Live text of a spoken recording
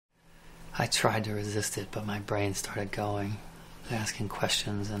I tried to resist it, but my brain started going, asking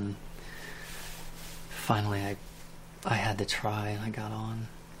questions, and finally I had to try, and I got on.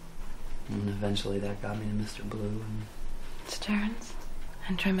 And eventually that got me to Mr. Blue. And Stearns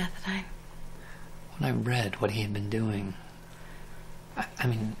and trimethadine. when I read what he had been doing, I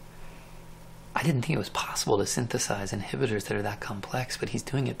mean, I didn't think it was possible to synthesize inhibitors that are that complex, but he's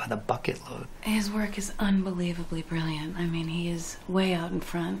doing it by the bucket load. His work is unbelievably brilliant. I mean, he is way out in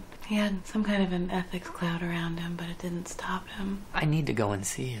front. He had some kind of an ethics cloud around him, but it didn't stop him. I need to go and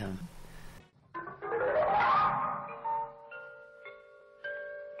see him.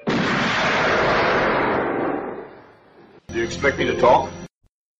 Do you expect me to talk?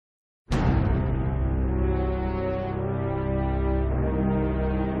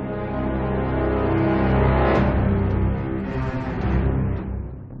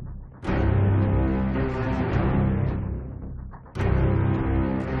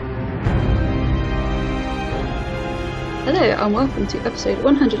 Hello and welcome to episode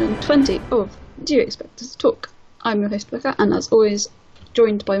 120 of Do You Expect Us to Talk? I'm your host Becca, and as always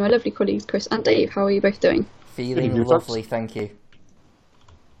joined by my lovely colleagues Chris and Dave. How are you both doing? Feeling lovely, thank you.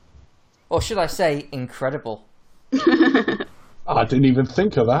 Or should I say, incredible? I didn't even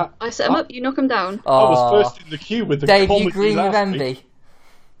think of that. I set them up, you knock them down. I was first in the queue with the Dave, comic you green with disaster. envy.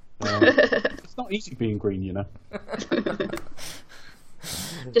 It's not easy being green, you know.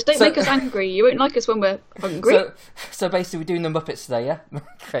 Just don't make us angry. You won't like us when we're hungry. So basically we're doing the Muppets today, yeah?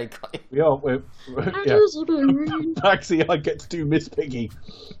 Okay, got it. We are. Yeah. Actually, I get to do Miss Piggy.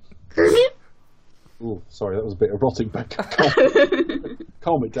 Kermit? Oh, sorry, that was a bit erotic, Becca.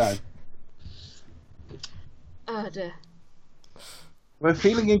 Calm it down. Oh dear. We're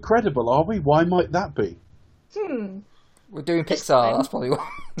feeling incredible, are we? Why might that be? We're doing Pixar, that's probably why.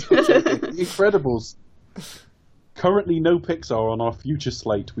 The Incredibles. Currently no Pixar on our future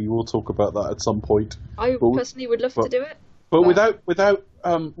slate. We will talk about that at some point. I personally would love to do it. But without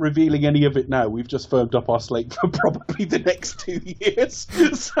revealing any of it now, we've just firmed up our slate for probably the next 2 years.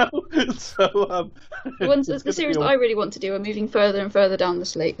 The series that I really want to do are moving further and further down the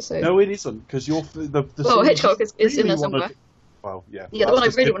slate. So no, it isn't, because you're the well, Hitchcock is in there really somewhere. Well, yeah. Yeah, the one I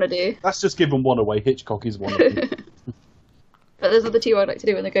really want to do. That's just given one away. Hitchcock is one of them. But there's other two I'd like to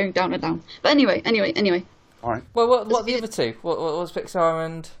do, and they're going down and down. But anyway. All right. Well, what are the other two? What was Pixar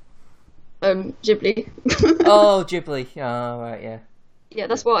and... Ghibli. Oh, Ghibli. Oh, right, yeah. Yeah,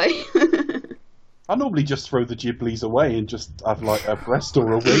 that's why. I normally just throw the Ghiblis away and just have like a breast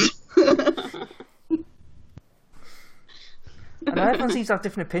or a wing. I know everyone seems to have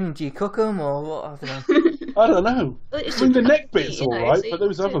different opinions. Do you cook them or what? I don't know. I don't know. It's I mean, the just neck bit's you know, all right, so but you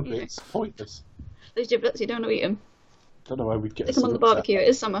those don't, other you know. bits, pointless. Those giblets, you don't want to eat them. Don't know why we'd get. Stick them on the barbecue. It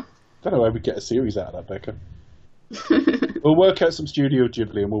is summer. Don't know why we'd get a series out of that, Becca. We'll work out some Studio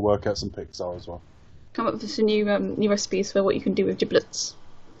Ghibli and we'll work out some Pixar as well. Come up with some new recipes for what you can do with giblets.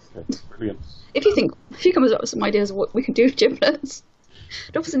 Okay, brilliant. If you come up with some ideas of what we can do with giblets,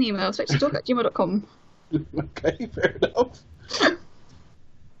 drop us an email, expecttotalk@gmail.com. Okay, fair enough.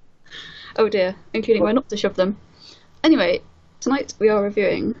 Oh dear, including where not to shove them. Anyway, tonight we are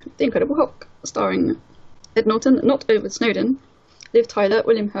reviewing The Incredible Hulk, starring Ed Norton, not Edward Snowden, Liv Tyler,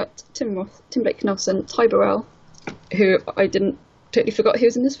 William Hurt, Tim Roth, Tim Blake Nelson, Ty Burrell, who I didn't totally forgot he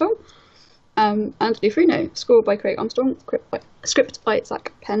was in this film, and Lou Ferrigno. Score by Craig Armstrong, script by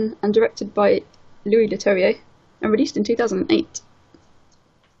Zach Penn, and directed by Louis Leterrier, and released in 2008.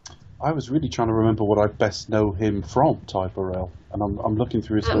 I was really trying to remember what I best know him from, Ty Burrell, and I'm looking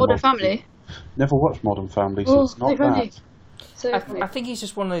through his Modern filmography. Family. Never watched Modern Family, so it's not that. So I think he's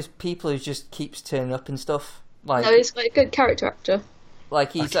just one of those people who just keeps turning up and stuff. Like, no, he's like a good character actor.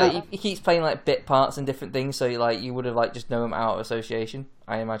 Like he keeps playing like bit parts and different things, so like you would have like just known him out of association,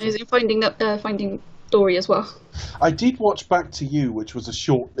 I imagine. He's in Finding Dory as well. I did watch Back to You, which was a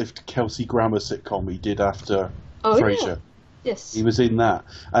short-lived Kelsey Grammer sitcom he did after Oh, Frasier. yeah. Yes. He was in that,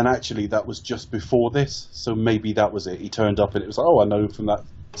 and actually that was just before this, so maybe that was it. He turned up and it was like, oh, I know him from that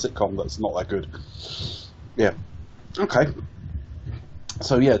sitcom that's not that good. Yeah. Okay.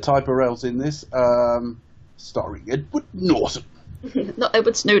 So yeah, Ty Burrell's in this, starring Edward Norton. Not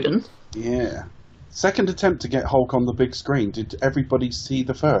Edward Snowden. Yeah. Second attempt to get Hulk on the big screen. Did everybody see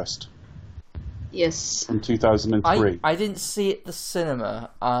the first? Yes. From 2003. I didn't see it at the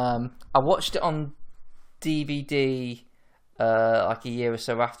cinema. I watched it on DVD like a year or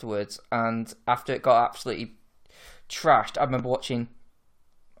so afterwards, and after it got absolutely trashed, I remember watching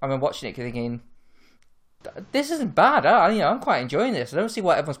it thinking, this isn't bad. I'm quite enjoying this. I don't see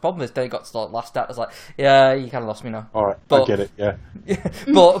what everyone's problem is. Then it got to the last act. I was like, yeah, you kind of lost me now. All right, but, I get it. Yeah.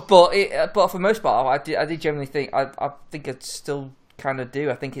 but for the most part, I did generally think I think I'd still kind of do.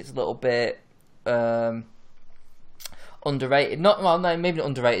 I think it's a little bit underrated. Not well, no, maybe not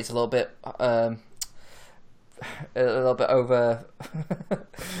underrated. It's a little bit over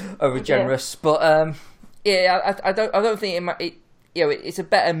over generous, but I don't think it it's a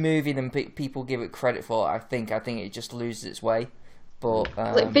better movie than people give it credit for. I think it just loses its way. But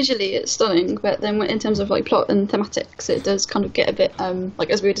like visually it's stunning, but then in terms of like plot and thematics, it does kind of get a bit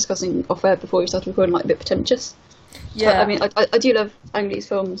like, as we were discussing off air before we started recording, like a bit pretentious. Yeah, I mean, I do love Ang Lee's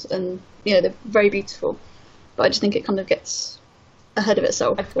films, and they're very beautiful, but I just think it kind of gets ahead of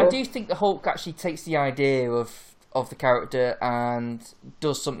itself. I do think the Hulk actually takes the idea of the character and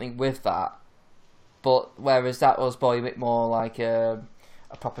does something with that, but whereas that was probably a bit more like a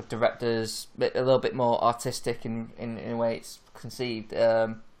proper director's, a little bit more artistic in a way it's conceived.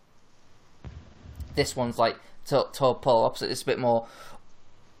 This one's like total polar opposite. It's a bit more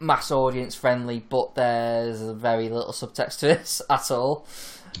mass audience friendly, but there's very little subtext to this at all.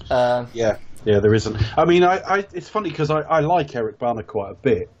 Yeah, there isn't. I mean, it's funny because I like Eric Bana quite a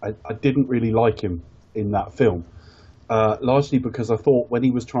bit. I didn't really like him in that film, largely because I thought when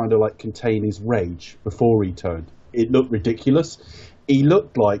he was trying to like contain his rage before he turned, it looked ridiculous. He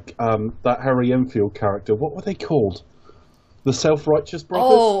looked like that Harry Enfield character. What were they called? The Self-Righteous Brothers?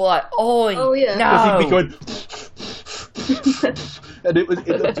 Oh, yeah. No. He'd be going... and it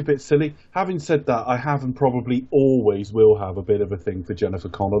looked a bit silly. Having said that, I have and probably always will have a bit of a thing for Jennifer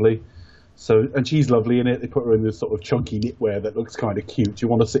Connelly. And she's lovely in it. They put her in this sort of chunky knitwear that looks kind of cute. You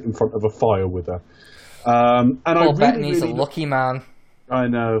want to sit in front of a fire with her. And Paul Bettany's a lucky man. I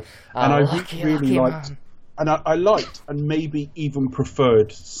know. And I really liked... Man. And I liked and maybe even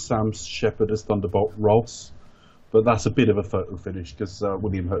preferred Sam Shepard as Thunderbolt Ross, but that's a bit of a photo finish because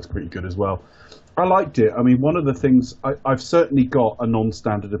William Hurt's pretty good as well. I liked it. I mean, one of the things I've certainly got a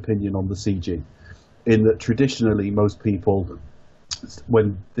non-standard opinion on the CG, in that traditionally most people,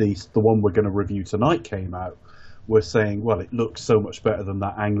 when the one we're going to review tonight came out, were saying, well, it looks so much better than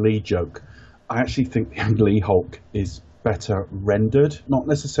that Ang Lee joke. I actually think the Ang Lee Hulk is better rendered, not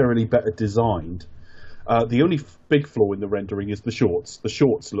necessarily better designed. The only big flaw in the rendering is the shorts. The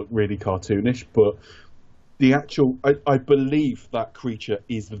shorts look really cartoonish, but the actual... I believe that creature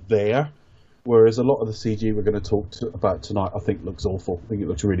is there, whereas a lot of the CG we're going to talk about tonight I think looks awful. I think it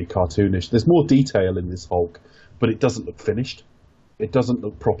looks really cartoonish. There's more detail in this Hulk, but it doesn't look finished. It doesn't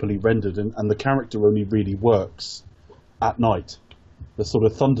look properly rendered, and the character only really works at night. The sort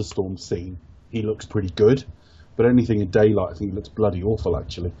of thunderstorm scene, he looks pretty good, but anything in daylight I think he looks bloody awful,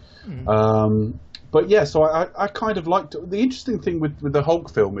 actually. But yeah, so I kind of liked it. The interesting thing with the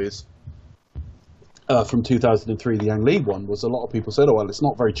Hulk film is, from 2003, the Ang Lee one, was a lot of people said, oh, well, it's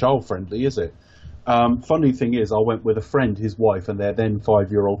not very child-friendly, is it? Funny thing is, I went with a friend, his wife, and their then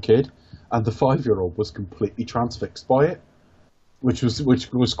 5-year-old kid, and the 5-year-old was completely transfixed by it, which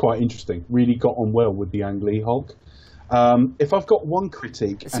was quite interesting. Really got on well with the Ang Lee Hulk. If I've got one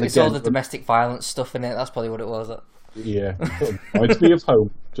critique... It's all the domestic violence stuff in it, that's probably what it was. Yeah, reminds me of home.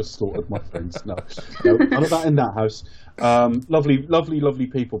 Just slaughtered my friends. No, none of that in that house. Lovely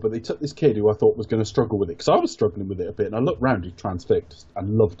people. But they took this kid who I thought was going to struggle with it, because I was struggling with it a bit, and I looked round, he transfixed,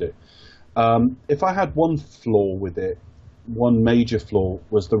 and loved it. If I had one flaw with it, one major flaw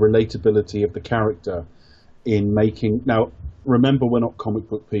was the relatability of the character in making. Now, remember, we're not comic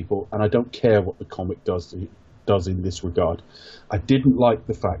book people, and I don't care what the comic does in this regard. I didn't like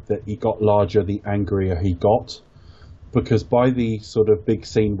the fact that he got larger the angrier he got. Because by the sort of big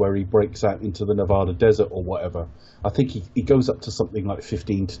scene where he breaks out into the Nevada desert or whatever, I think he goes up to something like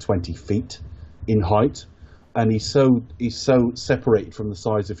 15 to 20 feet in height, and he's so separated from the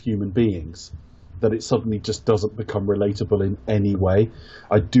size of human beings that it suddenly just doesn't become relatable in any way.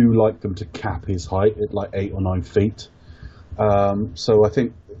 I do like them to cap his height at like 8 or 9 feet. So I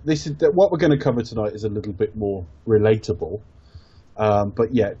think what we're going to cover tonight is a little bit more relatable. But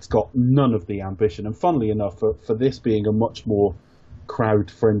yeah, it's got none of the ambition. And funnily enough, for this being a much more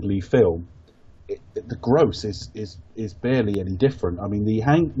crowd-friendly film, the gross is barely any different. I mean, the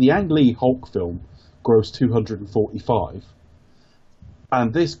Ang Lee Hulk film grossed 245,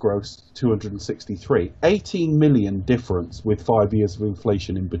 and this grossed 263. 18 million difference with 5 years of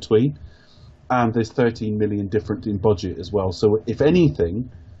inflation in between, and there's 13 million different in budget as well. So if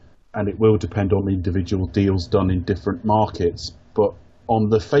anything, and it will depend on individual deals done in different markets, but on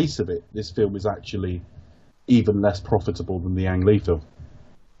the face of it, this film is actually even less profitable than the Ang Lee film,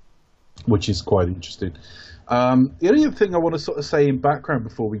 which is quite interesting. The only other thing I want to sort of say in background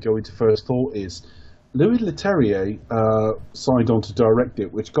before we go into first thought is Louis Leterrier signed on to direct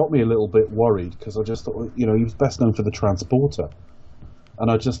it, which got me a little bit worried because I just thought, he was best known for The Transporter.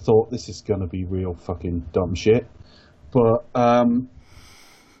 And I just thought, this is going to be real fucking dumb shit. But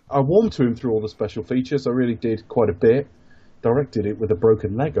I warmed to him through all the special features. I really did quite a bit. Directed it with a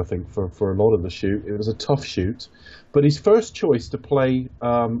broken leg, I think, for a lot of the shoot. It was a tough shoot. But his first choice to play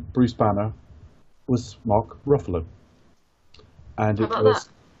Bruce Banner was Mark Ruffalo. And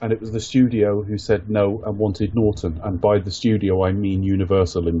it was the studio who said no and wanted Norton. And by the studio, I mean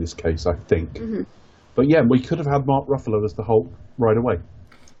Universal in this case, I think. Mm-hmm. But yeah, we could have had Mark Ruffalo as the Hulk right away.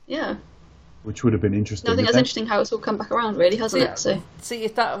 Yeah. Which would have been interesting. I think that's interesting how it's all come back around, really, hasn't it? So. See,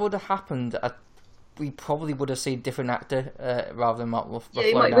 if that would have happened, we probably would have seen a different actor rather than Mark Ruffalo. Yeah,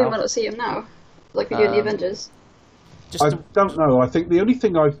 we might not see him now, like we do in the Avengers. Don't know. I think the only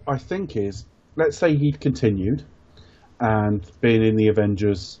thing I think is, let's say he'd continued and been in the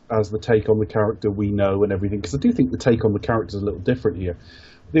Avengers as the take on the character we know and everything, because I do think the take on the character is a little different here.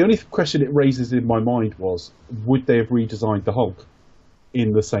 The only question it raises in my mind was, would they have redesigned the Hulk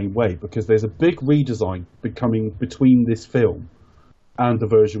in the same way? Because there's a big redesign becoming between this film and the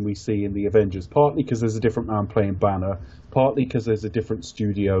version we see in the Avengers, partly because there's a different man playing Banner, partly because there's a different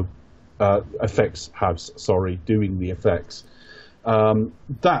studio effects house, doing the effects.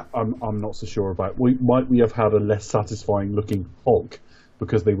 That I'm not so sure about. Might we have had a less satisfying looking Hulk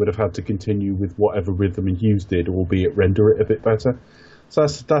because they would have had to continue with whatever Rhythm and Hughes did, albeit render it a bit better. So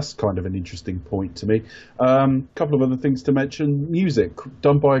that's kind of an interesting point to me. Couple of other things to mention. Music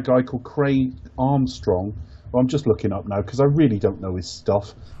done by a guy called Craig Armstrong. Well, I'm just looking up now because I really don't know his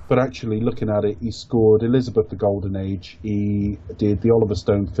stuff. But actually, looking at it, he scored Elizabeth the Golden Age. He did the Oliver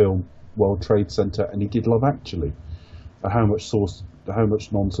Stone film World Trade Center, and he did Love Actually. How much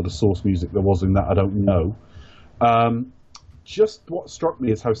non sort of source music there was in that, I don't know. Just what struck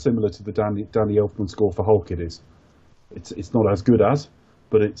me is how similar to the Danny Elfman score for Hulk it is. It's not as good as,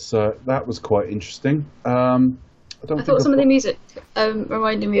 but that was quite interesting. I thought some of the music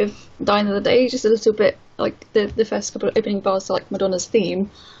reminded me of Dine of the Day, just a little bit like the first couple of opening bars to like Madonna's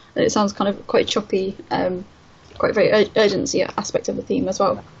theme, and it sounds kind of quite choppy, quite very urgency aspect of the theme as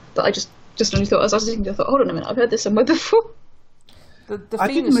well. But I just only thought, as I was listening to it, I thought, hold on a minute, I've heard this somewhere before. The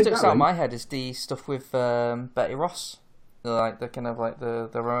theme that sticks out in my head is the stuff with Betty Ross, like the kind of like the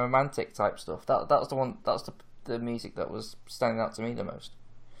romantic type stuff. That was the one. That's the music that was standing out to me the most.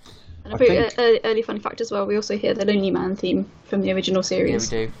 And a pretty early funny fact as well, we also hear the Lonely Man theme from the original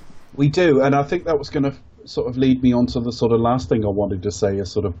series. Yeah, we do, and I think that was going to sort of lead me on to the sort of last thing I wanted to say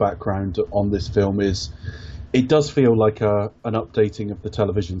as sort of background on this film is it does feel like an updating of the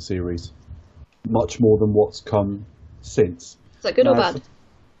television series, much more than what's come since. Is that good or bad?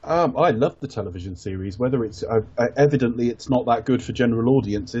 I love the television series. Whether it's evidently it's not that good for general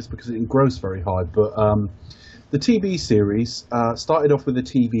audiences because it didn't gross very high, but the TV series started off with a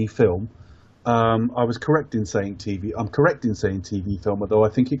TV film. I was correct in saying TV. I'm correct in saying TV film, although I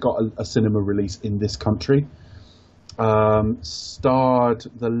think it got a cinema release in this country. Starred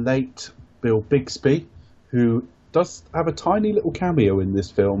the late Bill Bixby, who does have a tiny little cameo in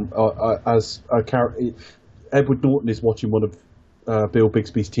this film as a character. Edward Norton is watching one of Bill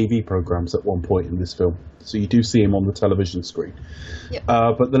Bixby's TV programs at one point in this film, so you do see him on the television screen. Yep.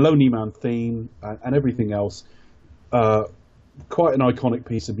 But the Lonely Man theme and everything else, quite an iconic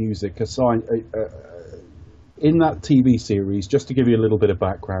piece of music. In that TV series, just to give you a little bit of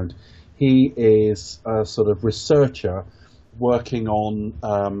background, he is a sort of researcher working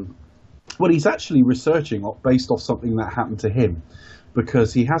on. He's actually researching based off something that happened to him,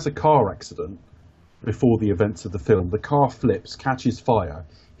 because he has a car accident before the events of the film. The car flips, catches fire.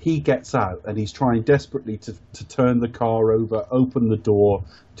 He gets out and he's trying desperately to turn the car over, open the door,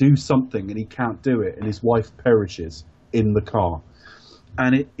 do something, and he can't do it, and his wife perishes in the car.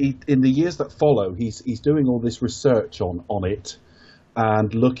 And in the years that follow, he's doing all this research on it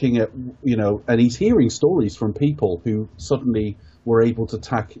and looking at, and he's hearing stories from people who suddenly were able to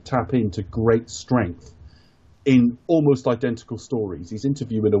tap into great strength in almost identical stories. He's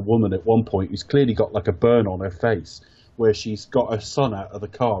interviewing a woman at one point who's clearly got like a burn on her face, where she's got her son out of the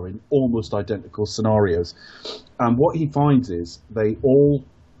car in almost identical scenarios. And what he finds is they all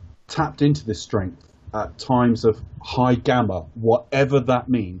tapped into this strength at times of high gamma, whatever that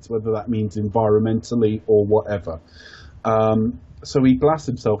means, whether that means environmentally or whatever. So he blasts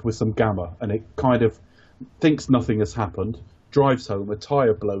himself with some gamma, and it kind of thinks nothing has happened, drives home, a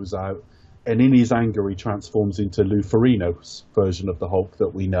tyre blows out, and in his anger he transforms into Lou Ferrigno's version of the Hulk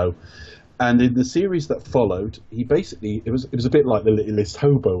that we know. And in the series that followed, he basically, it was a bit like the Littlest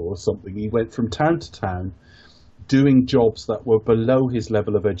Hobo or something. He went from town to town doing jobs that were below his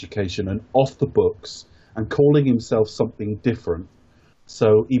level of education and off the books, and calling himself something different,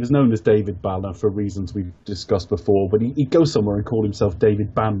 So he was known as David Banner for reasons we've discussed before, but he'd go somewhere and call himself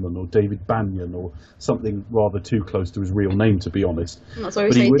David Bannon or David Banyan or something rather too close to his real name, to be honest. And that's why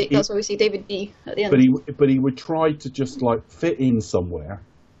we say that's why we see David B at the end. But he would try to just like fit in somewhere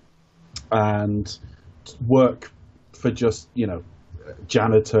and work for just, you know,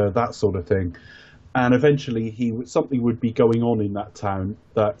 janitor, that sort of thing. And eventually something would be going on in that town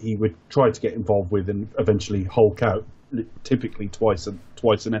that he would try to get involved with and eventually Hulk out, typically twice an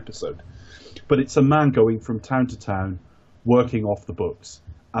episode. But it's a man going from town to town, working off the books,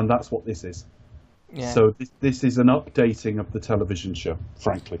 and that's what this is. Yeah. So this is an updating of the television show,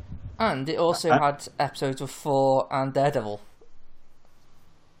 frankly. And it also had episodes of Thor and Daredevil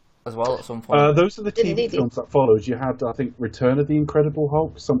as well at some point. Those are the TV films that followed. You had, I think, Return of the Incredible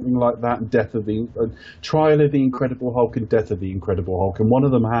Hulk, something like that, and Trial of the Incredible Hulk and Death of the Incredible Hulk, and one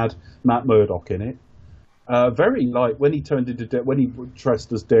of them had Matt Murdock in it. Very light. When he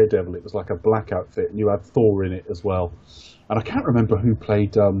dressed as Daredevil, it was like a black outfit, and you had Thor in it as well. And I can't remember who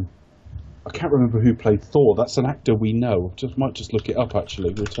played. Thor. That's an actor we know. Might just look it up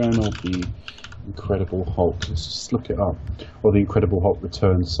actually. Return of the Incredible Hulk. Let's just look it up. Or the Incredible Hulk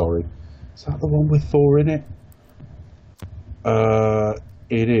Returns. Sorry, is that the one with Thor in it?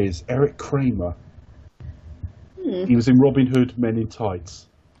 It is Eric Kramer. He was in Robin Hood Men in Tights.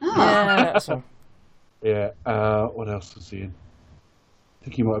 Yeah. Yeah, what else was he in? I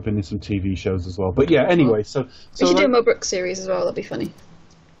think he might have been in some TV shows as well. But yeah, anyway, so we should do a Mel Brooks series as well, that'd be funny.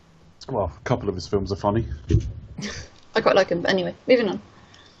 Well, a couple of his films are funny. I quite like him, but anyway, moving on.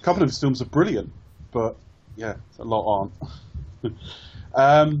 A couple of his films are brilliant, but yeah, a lot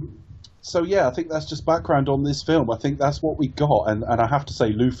aren't. So yeah, I think that's just background on this film. I think that's what we got, and I have to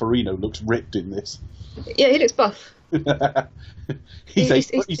say Lou Ferrigno looks ripped in this. Yeah, he looks buff. he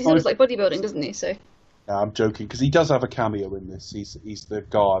looks nice. like bodybuilding, doesn't he? So. I'm joking, because he does have a cameo in this. He's the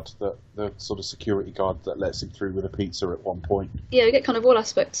guard, the sort of security guard that lets him through with a pizza at one point. Yeah, we get kind of all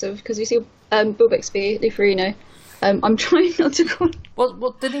aspects of, because we see Bill Bixby, Lou Ferrigno. I'm trying not to call.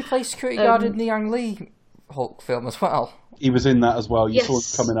 Well, did he play security guard in the Ang Lee Hulk film as well? He was in that as well. You Yes. saw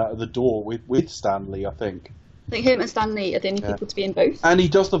him coming out of the door with Stan Lee, I think. I think him and Stan Lee are the only people to be in both. And he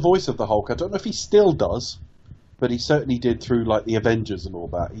does the voice of the Hulk. I don't know if he still does, but he certainly did through like the Avengers and all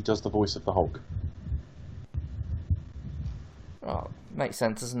that. He does the voice of the Hulk. Oh, makes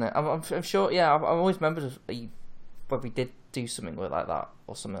sense, doesn't it? I'm sure. Yeah, I've always remembered where we did do something like that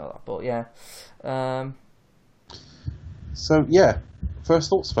or something like that. But yeah. So yeah, first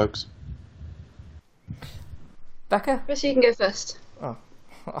thoughts, folks. Becca? Chris, you can go first. Oh,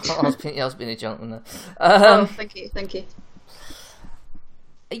 I was being a gentleman there. Oh, thank you.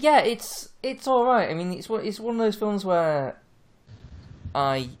 Yeah, it's all right. I mean, it's one of those films where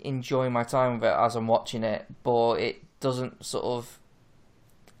I enjoy my time with it as I'm watching it, but it doesn't sort of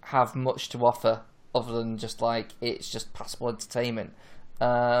have much to offer other than just like it's just passable entertainment.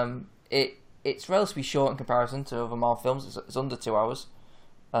 It's relatively short in comparison to other Marvel films. It's under 2 hours,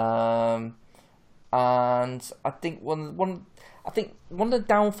 and I think one of the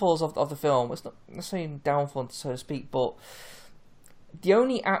downfalls of the film, it's not necessarily a downfall so to speak, but the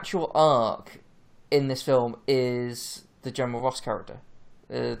only actual arc in this film is the General Ross character,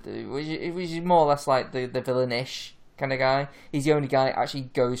 which is more or less like the villain-ish kind of guy. He's the only guy that actually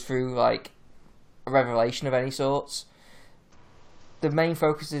goes through like a revelation of any sorts. The main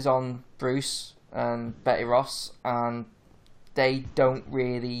focus is on Bruce and Betty Ross, and they don't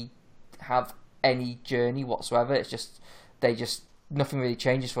really have any journey whatsoever. It's just nothing really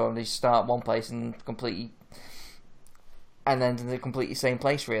changes for them. They just start one place and then in the completely same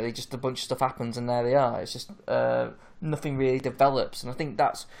place really. Just a bunch of stuff happens and there they are. It's just nothing really develops, and I think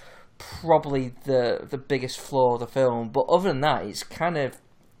that's probably the biggest flaw of the film. But other than that, it's kind of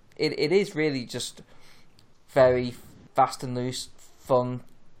it is really just very fast and loose, fun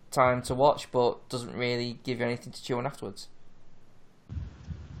time to watch, but doesn't really give you anything to chew on afterwards.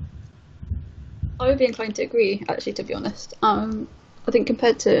 I would be inclined to agree, actually, to be honest. I think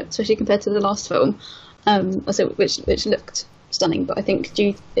especially compared to the last film, which looked stunning, but I think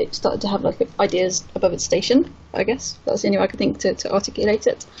it started to have like ideas above its station. I guess that's the only way I could think to articulate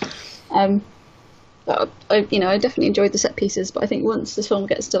it. But I definitely enjoyed the set pieces, but I think once this film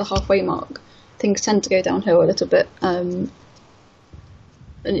gets to the halfway mark, things tend to go downhill a little bit. And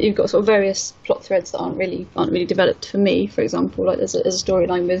you've got sort of various plot threads that aren't really developed for me. For example, like there's a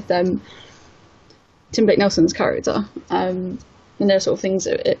storyline with Tim Blake Nelson's character, and there are sort of things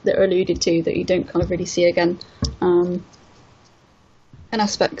that are alluded to that you don't kind of really see again, and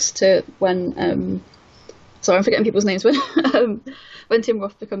aspects to when sorry, I'm forgetting people's names when Tim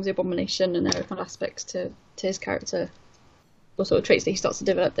Roth becomes the Abomination, and there are kind of aspects to his character or sort of traits that he starts to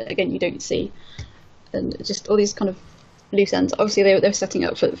develop that again you don't see, and just all these kind of loose ends. Obviously, they were setting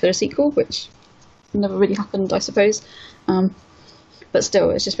up for a sequel, which never really happened, I suppose. But still,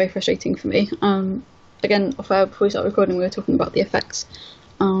 it's just very frustrating for me. Again, before we started recording, we were talking about the effects.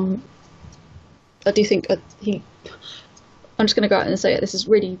 I do think I'm just going to go out and say it. This is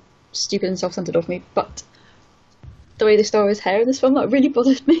really stupid and self-centered of me, but the way they style his hair in this film, that really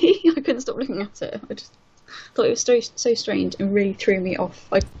bothered me. I couldn't stop looking at it. I just thought it was so strange and really threw me off.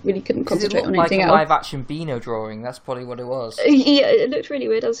 I really couldn't concentrate on anything else. It looked like a live-action Beano drawing. That's probably what it was. Yeah, it looked really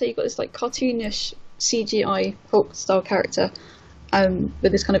weird. I'd say you got this like cartoonish CGI Hulk-style character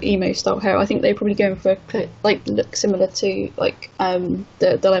with this kind of emo-style hair. I think they were probably going for like look similar to like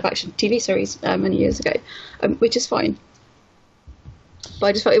the live-action TV series many years ago, which is fine. But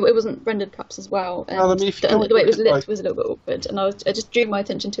I just felt it wasn't rendered perhaps as well, and I mean, the way it was lit was a little bit awkward, and I just drew my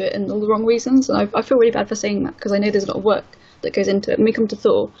attention to it in all the wrong reasons, and I feel really bad for saying that because I know there's a lot of work that goes into it. When we come to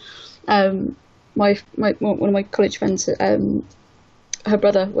Thor, one of my college friends, her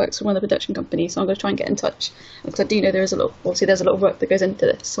brother works for one of the production companies, so I'm going to try and get in touch because I do know there's a lot of work that goes into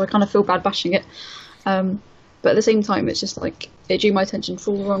this, so I kind of feel bad bashing it. But at the same time, it's just like it drew my attention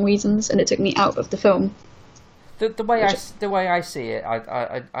for all the wrong reasons, and it took me out of the film. The way I see it,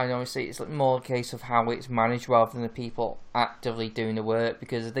 I obviously it's more a case of how it's managed rather than the people actively doing the work,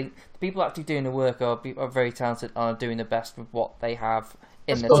 because I think the people actually doing the work are very talented, are doing the best with what they have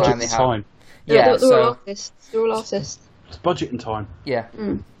in the time they have. Yeah, they're all artists. They're all artists. It's budget and time. Yeah.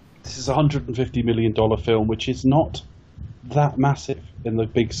 This is a $150 million film, which is not that massive in the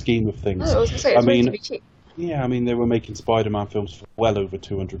big scheme of things. I was going to say, it's relatively cheap. Yeah, I mean, they were making Spider-Man films for well over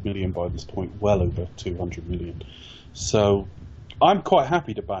 200 million by this point, well over 200 million. So, I'm quite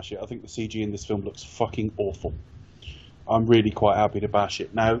happy to bash it. I think the CG in this film looks fucking awful. I'm really quite happy to bash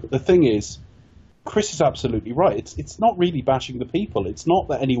it. Now, the thing is, Chris is absolutely right. It's not really bashing the people. It's not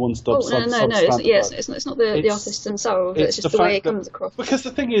that anyone's done It's not the artists themselves. It's just the way it comes across. Because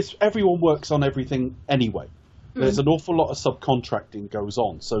the thing is, everyone works on everything anyway. There's an awful lot of subcontracting goes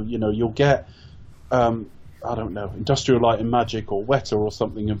on. So, you'll get... I don't know, Industrial Light and Magic or Weta or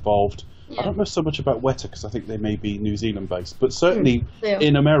something involved. Yeah. I don't know so much about Weta because I think they may be New Zealand based, but certainly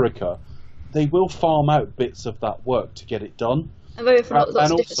in America, they will farm out bits of that work to get it done. And very often, lots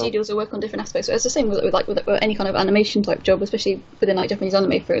of different studios will work on different aspects. So it's the same with any kind of animation type job, especially within like Japanese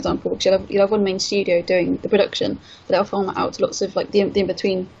anime, for example. Because you'll have one main studio doing the production, but they'll farm that out to lots of like the in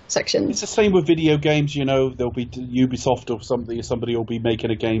between sections. It's the same with video games. There'll be Ubisoft or somebody will be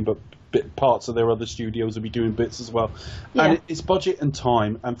making a game, but parts of their other studios will be doing bits as well. Yeah. And it's budget and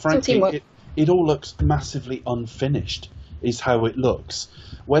time, and frankly, it all looks massively unfinished. Is how it looks.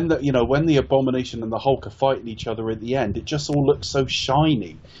 When the Abomination and the Hulk are fighting each other at the end, it just all looks so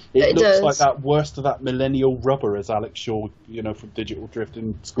shiny. It looks like that worst of that millennial rubber, as Alex Shaw, from Digital Drift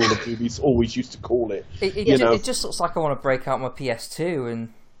and School of Movies always used to call it. It just looks like I want to break out my PS2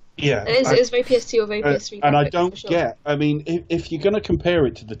 and. Yeah, it's very PS2 or very PS3. And I don't get. I mean, if you're going to compare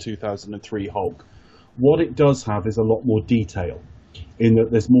it to the 2003 Hulk, what it does have is a lot more detail. In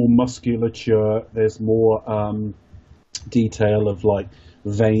that there's more musculature, there's more detail of like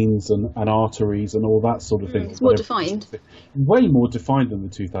veins and arteries and all that sort of thing. It's more defined. Way more defined than the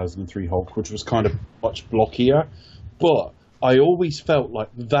 2003 Hulk, which was kind of much blockier. But I always felt like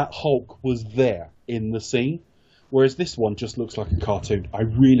that Hulk was there in the scene. Whereas this one just looks like a cartoon. I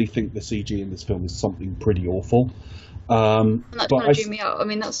really think the CG in this film is something pretty awful. And that kind of drew me out. I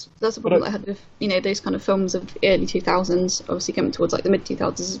mean, that's a problem that I had with those kind of films of the early 2000s, obviously coming towards like the mid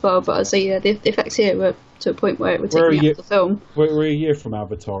 2000s as well. But I'd say the effects here were to a point where it would take me out of the film. We're a year from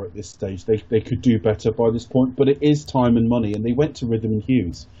Avatar at this stage. They could do better by this point, but it is time and money, and they went to Rhythm and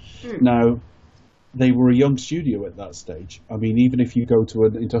Hues. Now, they were a young studio at that stage. I mean, even if you go to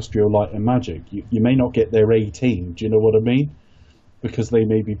an Industrial Light and Magic, you may not get their A team. Do you know what I mean? Because they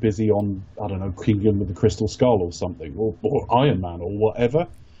may be busy on, I don't know, Kingdom of the Crystal Skull or something, or Iron Man or whatever.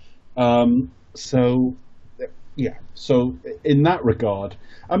 So in that regard,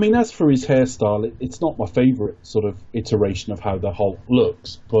 I mean, as for his hairstyle, it's not my favourite sort of iteration of how the Hulk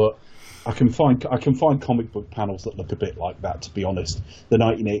looks, but I can find comic book panels that look a bit like that, to be honest. The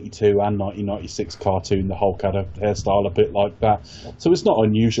 1982 and 1996 cartoon, the Hulk had a hairstyle a bit like that. So it's not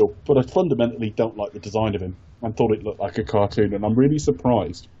unusual, but I fundamentally don't like the design of him. I thought it looked like a cartoon, and I'm really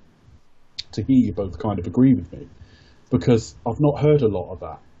surprised to hear you both kind of agree with me, because I've not heard a lot of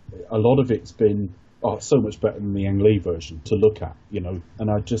that. A lot of it's been so much better than the Ang Lee version to look at, and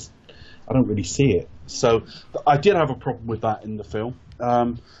I don't really see it. So I did have a problem with that in the film.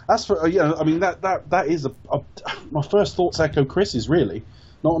 As for I mean that is my first thoughts echo Chris's. Really,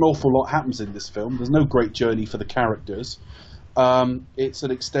 not an awful lot happens in this film. There's no great journey for the characters. It's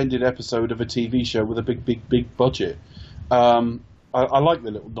an extended episode of a TV show with a big budget. I like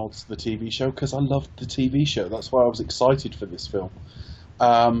the little nods to the TV show because I loved the TV show. That's why I was excited for this film.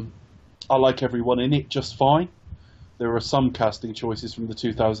 I like everyone in it just fine. There are some casting choices from the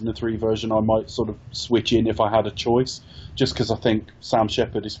 2003 version I might sort of switch in if I had a choice, just because I think Sam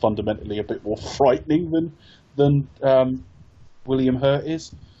Shepard is fundamentally a bit more frightening than William Hurt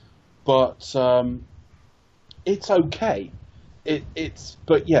is. But it's okay.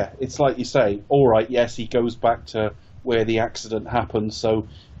 But yeah, it's like you say. All right, yes, he goes back to where the accident happened. So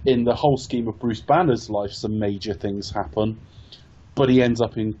in the whole scheme of Bruce Banner's life, some major things happen, but he ends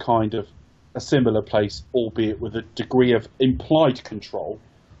up in kind of a similar place, albeit with a degree of implied control.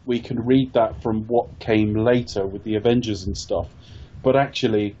 We can read that from what came later with the Avengers and stuff. But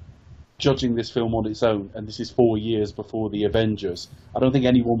actually, judging this film on its own, and this is 4 years before the Avengers, I don't think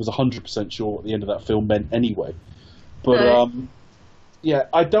anyone was 100% sure what the end of that film meant anyway. But yeah,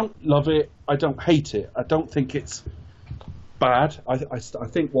 I don't love it. I don't hate it. I don't think it's bad. I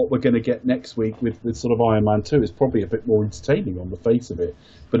think what we're going to get next week with sort of Iron Man 2 is probably a bit more entertaining on the face of it,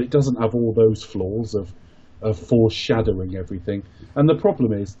 but it doesn't have all those flaws of foreshadowing everything. And the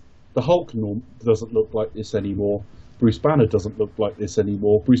problem is, the Hulk doesn't look like this anymore. Bruce Banner doesn't look like this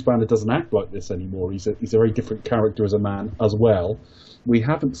anymore. Bruce Banner doesn't act like this anymore. He's a very different character as a man as well. We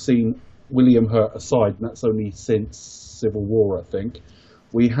haven't seen William Hurt aside, and that's only since Civil War, I think.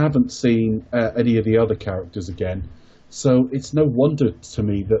 We haven't seen any of the other characters again. So it's no wonder to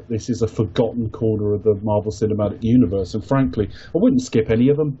me that this is a forgotten corner of the Marvel Cinematic Universe. And frankly, I wouldn't skip any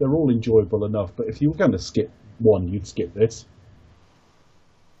of them. They're all enjoyable enough. But if you were going to skip one, you'd skip this.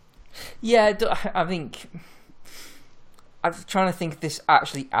 Yeah, I think... I'm trying to think if this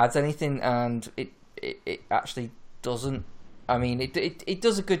actually adds anything, and it actually doesn't. I mean, it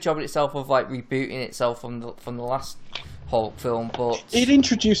does a good job in itself of like rebooting itself from the last Hulk film, but it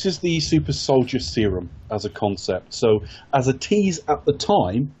introduces the super soldier serum as a concept. So as a tease at the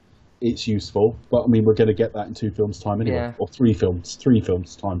time, it's useful. But I mean, we're going to get that in 2 films' time anyway, or 3 films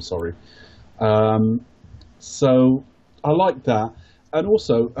time. Sorry. So I like that, and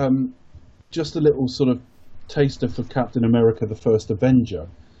also just a little sort of taster for Captain America: The First Avenger.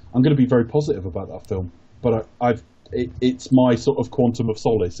 I'm going to be very positive about that film, but it's my sort of quantum of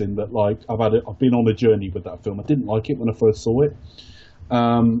solace in that, like, I've been on a journey with that film. I didn't like it when I first saw it.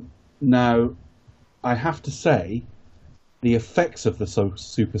 Now, I have to say, the effects of the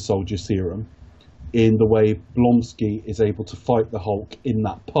super soldier serum, in the way Blonsky is able to fight the Hulk in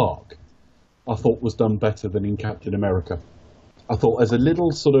that park, I thought was done better than in Captain America. I thought as a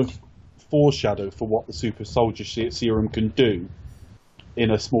little sort of foreshadow for what the super soldier serum can do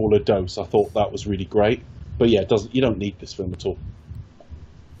in a smaller dose, I thought that was really great. But yeah, you don't need this film at all.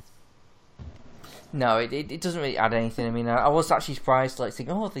 No, it doesn't really add anything. I mean, I was actually surprised, like,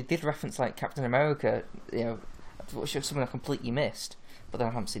 thinking, oh, they did reference like Captain America, you know, something I completely missed. But then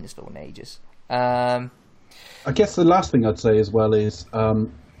I haven't seen this film in ages. I guess the last thing I'd say as well is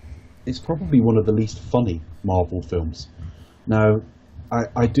it's probably one of the least funny Marvel films. Now,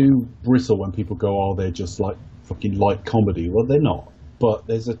 I do bristle when people go, oh, they're just like fucking light comedy. Well, they're not. But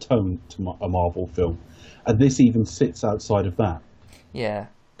there's a tone to a Marvel film. And this even sits outside of that. Yeah.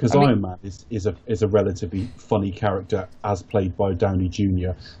 Because Iron Man is a relatively funny character as played by Downey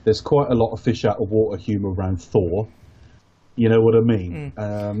Jr. There's quite a lot of fish out of water humour around Thor. You know what I mean?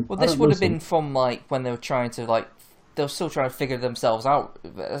 Well, this would have been from, like, when they were trying to, like, they were still trying to figure themselves out.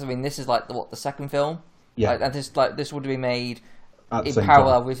 I mean, this is, like, the second film? Yeah. And this would have been made in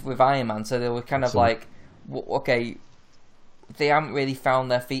parallel with Iron Man, so they were kind of like, okay, they haven't really found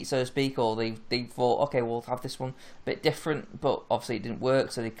their feet, so to speak, or they thought, okay, we'll have this one a bit different, but obviously it didn't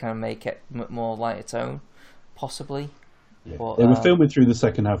work, so they kind of make it more lighter tone, possibly. Yeah. But, they were filming through the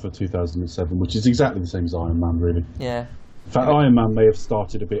second half of 2007, which is exactly the same as Iron Man, really. Yeah. In fact, Iron Man may have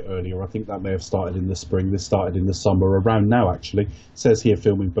started a bit earlier. I think that may have started in the spring. This started in the summer, around now, actually. It says here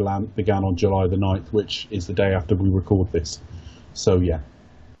filming began on July the 9th, which is the day after we record this. So, yeah.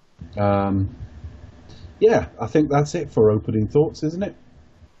 Yeah, I think that's it for opening thoughts, isn't it?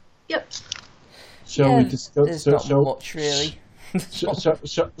 Yep. Shall we discuss? There's not much, really.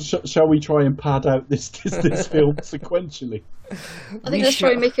 Shall we try and pad out this film sequentially? I think let's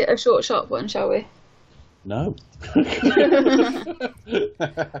try and make it a short, sharp one, shall we? No.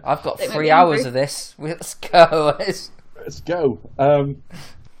 I've got 3 hours of this. Let's go. Let's go.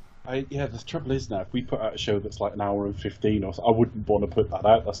 The trouble is now, if we put out a show that's like an hour and 15 or so, I wouldn't want to put that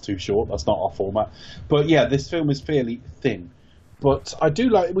out. That's too short. That's not our format. But yeah, this film is fairly thin. But I do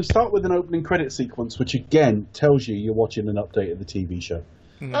like, we start with an opening credit sequence, which again tells you you're watching an update of the TV show.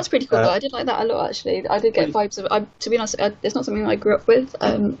 That's pretty cool. Though. I did like that a lot, actually. I did get vibes of. To be honest, it's not something I grew up with.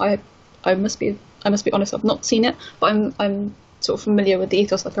 I must be honest. I've not seen it, but I'm sort of familiar with the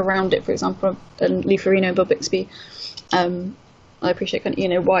ethos like around it. For example, and Lou Ferrigno and Bill Bixby. I appreciate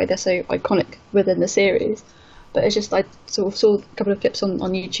why they're so iconic within the series. But it's just I sort of saw a couple of clips on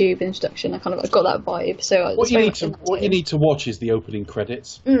YouTube introduction. I got that vibe. So what you need to watch is the opening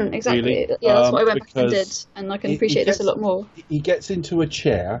credits. Exactly. Really. Yeah, that's what I went back and did, and I can appreciate this a lot more. He gets into a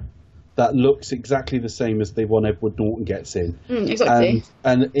chair that looks exactly the same as the one Edward Norton gets in. Exactly.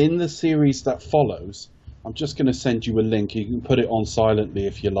 And in the series that follows, I'm just going to send you a link. You can put it on silently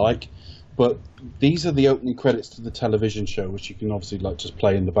if you like. But these are the opening credits to the television show, which you can obviously just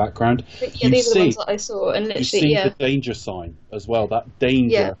play in the background. Yeah, these are the ones that I saw, and literally, you see the danger sign as well. That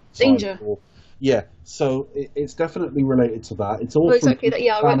danger. Danger. So it's definitely related to that. It's all exactly that.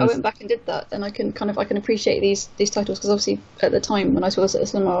 Yeah, I went back and did that, and I can appreciate these titles because obviously at the time when I saw this at the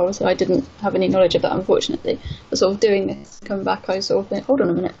cinema, obviously I didn't have any knowledge of that, unfortunately. But sort of doing this, coming back, I sort of think, hold on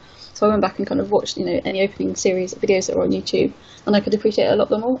a minute. So I went back and kind of watched, any opening series videos that were on YouTube, and I could appreciate it a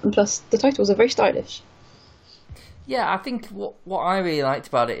lot more. And plus, the titles are very stylish. Yeah, I think what I really liked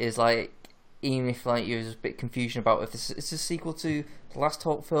about it is even if you was a bit confusion about if this is a sequel to the last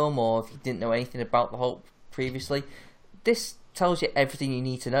Hulk film or if you didn't know anything about the Hulk previously, this tells you everything you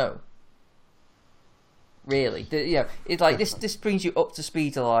need to know. Really, this brings you up to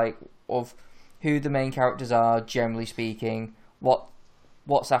speed to of who the main characters are, generally speaking,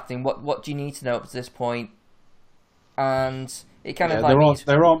 what's happening, what do you need to know up to this point, and it kind of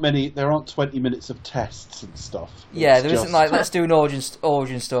there aren't 20 minutes of tests and stuff. Yeah, there isn't let's do an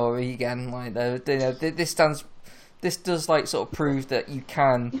origin story again. This does sort of prove that you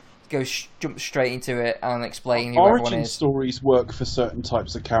can jump straight into it and explain who everyone is. Origin stories work for certain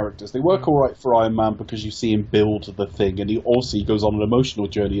types of characters. They work all right for Iron Man because you see him build the thing, and he goes on an emotional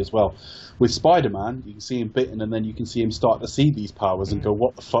journey as well. With Spider-Man, you can see him bitten, and then you can see him start to see these powers and go,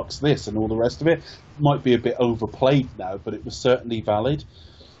 "What the fuck's this?" and all the rest of it. Might be a bit overplayed now, but it was certainly valid.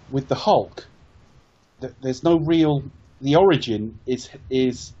 With the Hulk, there's no real. The origin is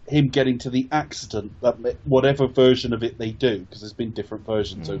him getting to the accident, that whatever version of it they do, because there's been different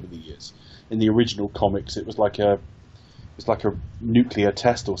versions over the years. In the original comics, it was like a nuclear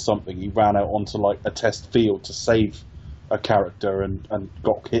test or something. He ran out onto a test field to save a character and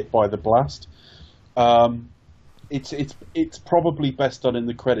got hit by the blast. It's probably best done in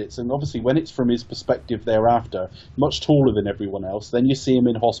the credits, and obviously when it's from his perspective thereafter, much taller than everyone else. Then you see him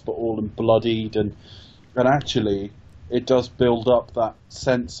in hospital and bloodied, and actually. It does build up that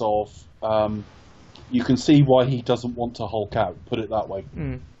sense of you can see why he doesn't want to Hulk out, put it that way.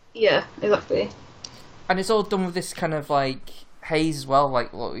 Yeah, exactly. And it's all done with this kind of haze as well,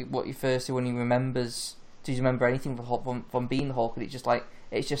 what you first see when he remembers. Do you remember anything from being the Hulk? And it's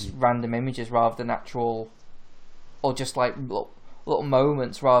just random images rather than actual, or just little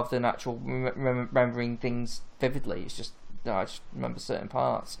moments rather than actual remembering things vividly. It's just I just remember certain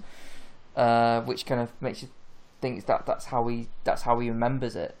parts, which kind of makes you think that's how he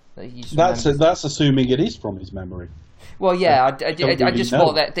remembers it. That's assuming it is from his memory. Well, yeah, I just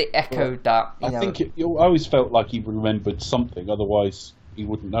thought that they echoed that. I think I always felt like he remembered something, otherwise he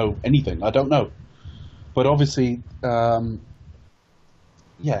wouldn't know anything. I don't know, but obviously, yeah.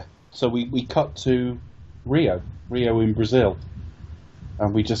 So we cut to Rio in Brazil,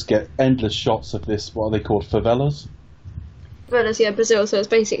 and we just get endless shots of this. What are they called? Favelas. Favelas, yeah, Brazil. So it's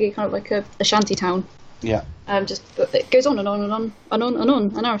basically kind of like a shanty town. Yeah. It goes on and on and on and on and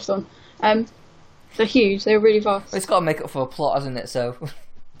on. An Ariston. They're huge. They're really vast. It's got to make up for a plot, hasn't it? So.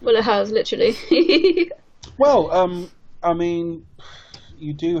 Well, it has literally. Well, I mean,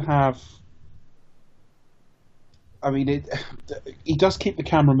 you do have. I mean, he does keep the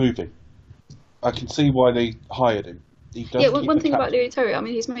camera moving. I can see why they hired him. He does one thing about Louis Leterrier, I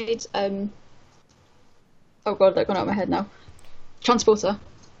mean, he's made. Oh god, they've gone out of my head now. Transporter.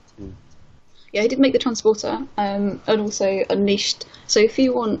 Yeah, he did make the Transporter, and also Unleashed. So if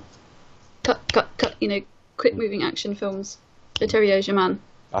you want cut, quick moving action films, Leterrier is your man.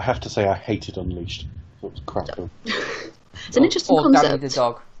 I have to say, I hated Unleashed. It was crap. It's an interesting concept. Danny the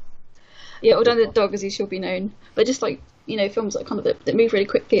Dog. Yeah, or Danny the Dog, as he should be known. But just films that that move really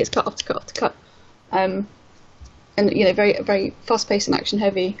quickly. It's cut after cut after cut, and very very fast paced and action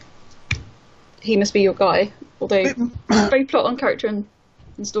heavy. He must be your guy. Although very plot on character and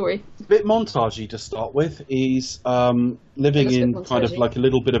story. A bit montagey to start with. He's living in kind of like a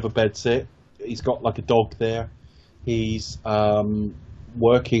little bit of a bedsit. He's got like a dog there. He's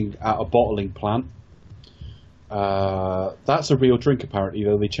working at a bottling plant. That's a real drink, apparently,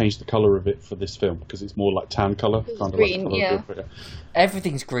 though they changed the colour of it for this film because it's more like tan colour. It's Kind green, of like yeah.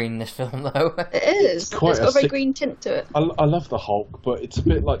 Everything's green in this film, though. It is. It's quite got a very sick- green tint to it. I love the Hulk, but it's a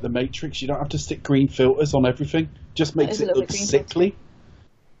bit like the Matrix. You don't have to stick green filters on everything. Just makes is a it little look bit green sickly.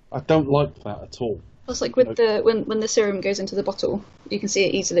 I don't like that at all. Plus, like with the when the serum goes into the bottle, you can see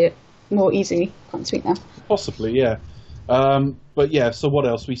it more easily. Can't speak now. Possibly, yeah. But yeah, so what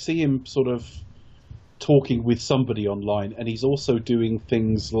else? We see him sort of talking with somebody online, and he's also doing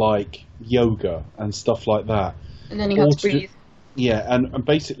things like yoga and stuff like that. And then you have All to to do- breathe. Yeah, and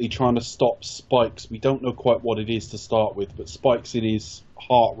basically trying to stop spikes. We don't know quite what it is to start with, but spikes in his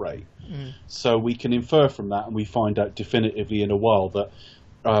heart rate. So we can infer from that, and we find out definitively in a while that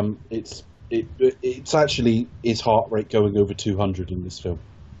it's actually his heart rate going over 200 in this film,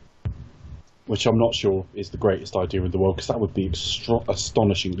 which I'm not sure is the greatest idea in the world because that would be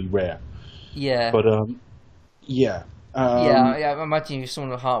astonishingly rare. Yeah. But yeah. I imagine if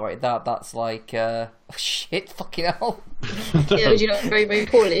someone with a heart rate that's like, oh shit, fucking hell. Yeah, would you know very, very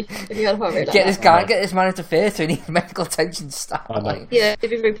poorly if you had a heart rate like Get that? this man into theatre, and he needs medical attention to start. I know. Like, Yeah, it'd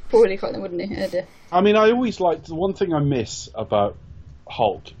be very poorly, wouldn't he? Oh, dear. I mean, I always liked the one thing I miss about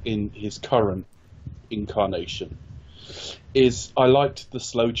Hulk in his current incarnation is I liked the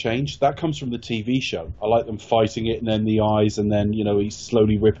slow change. That comes from the TV show. I like them fighting it and then the eyes and then, he's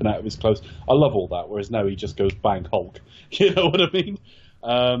slowly ripping out of his clothes. I love all that, whereas now he just goes bang Hulk. You know what I mean?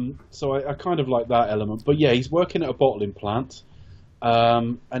 So I kind of like that element. But yeah, he's working at a bottling plant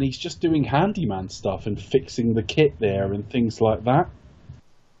and he's just doing handyman stuff and fixing the kit there and things like that.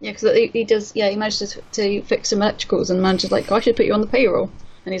 Yeah, because he does. Yeah, he manages to fix some electricals, and the manager's like, "I should put you on the payroll,"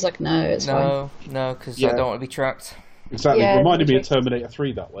 and he's like, "No, it's fine." No, because Yeah. I don't want to be tracked. Exactly. Yeah, It reminded me of that's Terminator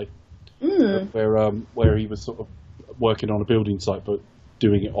 3 that way. Mm. Where he was sort of working on a building site but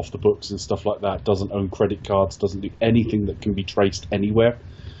doing it off the books and stuff like that, doesn't own credit cards, doesn't do anything that can be traced anywhere.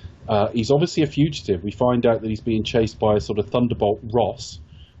 He's obviously a fugitive. We find out that he's being chased by a sort of Thunderbolt Ross,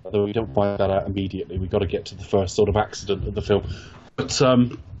 although we don't find that out immediately. We've got to get to the first sort of accident of the film. But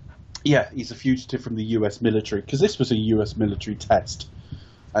yeah, he's a fugitive from the US military, because this was a US military test.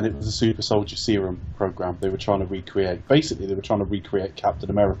 And it was a super soldier serum program they were trying to recreate. Basically, they were trying to recreate Captain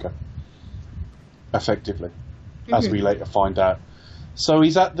America, effectively, as we later find out. So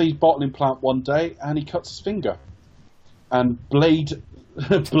he's at the bottling plant one day, and he cuts his finger. And Blade,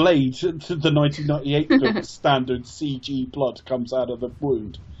 the 1998 film standard CG blood comes out of the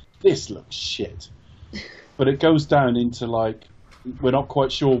wound. This looks shit. But it goes down into, like, we're not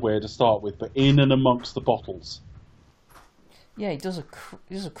quite sure where to start with, but in and amongst the bottles. Yeah, he does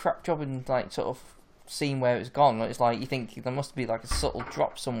a crap job in like sort of seeing where it's gone. It's like you think there must be like a subtle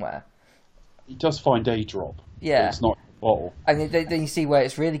drop somewhere. He does find a drop. Yeah. But it's not a bottle. And then you see where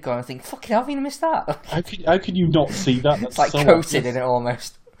it's really gone and think, fucking hell, have you missed that? How can you not see that? That's It's like so coated obvious. in it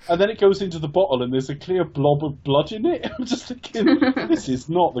almost. And then it goes into the bottle and there's a clear blob of blood in it. I'm just thinking, this is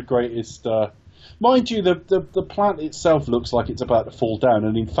not the greatest... Mind you, the plant itself looks like it's about to fall down,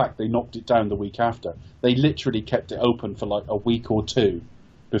 and in fact they knocked it down the week after. They literally kept it open for like a week or two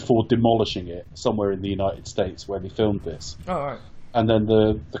before demolishing it somewhere in the United States where they filmed this. Oh, right. And then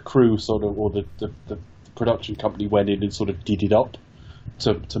the crew sort of, or the production company went in and sort of did it up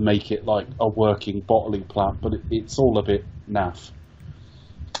to make it like a working bottling plant, but it's all a bit naff.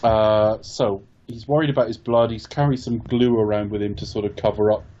 So he's worried about his blood. He's carried some glue around with him to sort of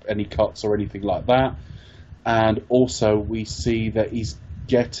cover up any cuts or anything like that. And also we see that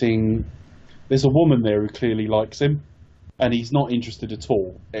there's a woman there who clearly likes him, and he's not interested at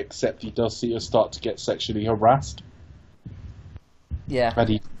all, except he does see her start to get sexually harassed. Yeah.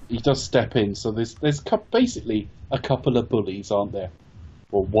 And he does step in. So there's basically a couple of bullies, aren't there?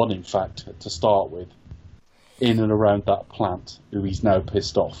 Well, one in fact, to start with, in and around that plant, who he's now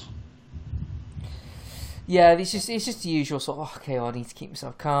pissed off. Yeah, it's just the usual sort of, okay, well, I need to keep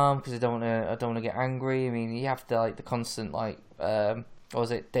myself calm because I don't want to get angry. I mean, you have to like the constant like what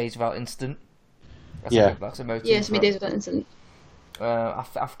was it, Days Without Incident? That's a motive. Yeah, so many days without incident.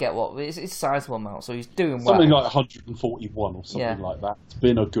 I forget what it's a sizable amount, so he's doing Something well. like 141 or something Yeah. like that. It's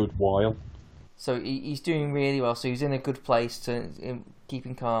been a good while. So he's doing really well. So he's in a good place to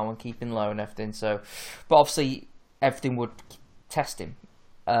keeping calm and keeping low and everything. So, but obviously everything would test him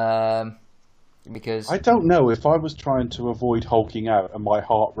because I don't know if I was trying to avoid hulking out and my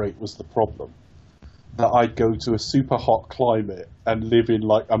heart rate was the problem, that I'd go to a super hot climate and live in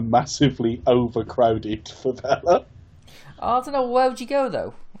like a massively overcrowded favela. I don't know, where would you go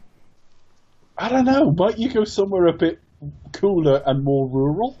though? I don't know. Might you go somewhere a bit cooler and more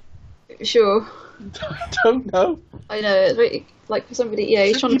rural? Sure. I don't know. I know, it's very, like, for somebody, yeah,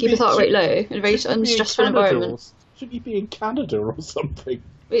 he's trying to keep his heart rate low in a very unstressful environment. Shouldn't he be in Canada or something?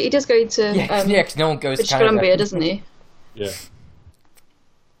 But he does go to Yeah, 'cause no one goes to British Canada. Columbia, doesn't he? Yeah.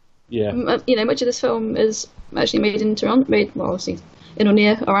 Yeah. You know, much of this film is actually made in Toronto, well, obviously, in or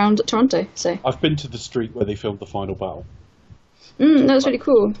near around Toronto, so. I've been to the street where they filmed the final battle. That was really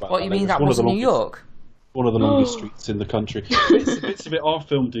cool. What, you mean It's that one of was the in New longest- York? One of the longest streets in the country. Bits of it are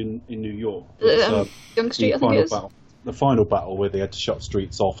filmed in New York. But, Young Street, the I think it final is. battle, the final battle where they had to shut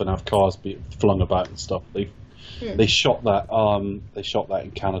streets off and have cars be flung about and stuff. They shot that. They shot that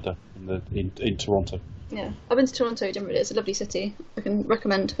in Canada, in Toronto. Yeah, I've been to Toronto generally. It's a lovely city. I can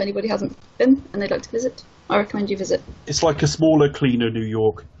recommend if anybody hasn't been and they'd like to visit. I recommend you visit. It's like a smaller, cleaner New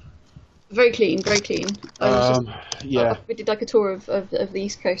York. Very clean, very clean. Yeah. We did like a tour of the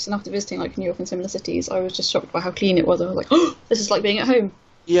East Coast, and after visiting like New York and similar cities, I was just shocked by how clean it was. I was like, oh, this is like being at home.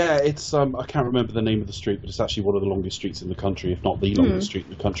 Yeah, it's I can't remember the name of the street, but it's actually one of the longest streets in the country, if not the longest street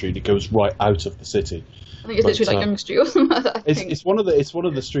in the country, and it goes right out of the city. I think it's literally like Young Street or something like that. It's one of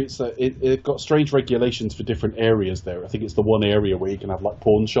the streets that it got strange regulations for different areas there. I think it's the one area where you can have like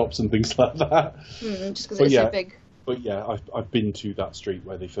pawn shops and things like that. Just because it's so big. But yeah, I've been to that street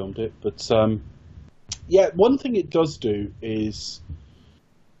where they filmed it. But yeah, one thing it does do is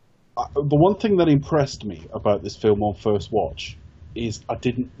the one thing that impressed me about this film on first watch is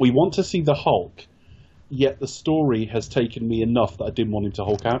we want to see the Hulk, yet the story has taken me enough that I didn't want him to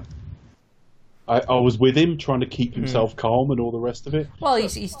Hulk out. I was with him trying to keep himself calm and all the rest of it. Well,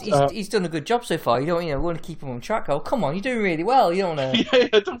 he's done a good job so far. You don't want to keep him on track. Oh, come on, you're doing really well. You don't want to.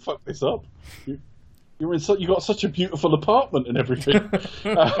 Yeah, don't fuck this up. You got such a beautiful apartment and everything.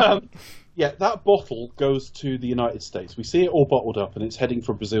 Yeah, that bottle goes to the United States. We see it all bottled up, and it's heading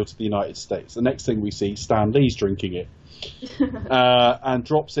from Brazil to the United States. The next thing we see, Stan Lee's drinking it, and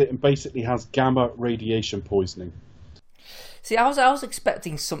drops it, and basically has gamma radiation poisoning. See, I was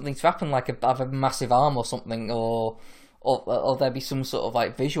expecting something to happen, like have a massive arm or something, or there be some sort of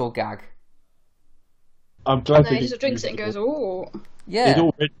like visual gag. I'm glad he just drinks it and goes, "Oh." Yeah. It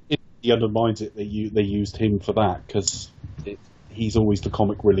already undermines it. They used him for that because he's always the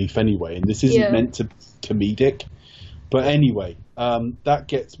comic relief anyway, and this isn't meant to be comedic. But anyway,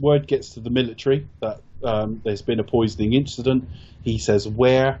 word gets to the military that there's been a poisoning incident. He says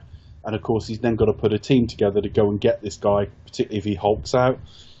where, and of course he's then got to put a team together to go and get this guy, particularly if he hulks out.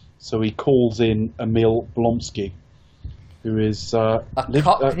 So he calls in Emil Blonsky, who is a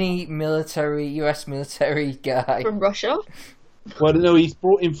Cockney military, US military guy from Russia. Well, no, he's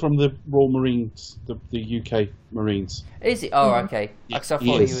brought in from the Royal Marines, the UK Marines. Is he? Oh, okay. Yeah, I thought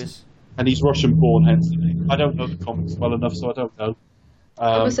he was. And he's Russian-born, hence I don't know the comics well enough, so I don't know.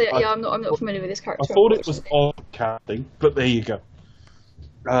 I must say, I'm not familiar with this character. I thought it was odd casting, but there you go.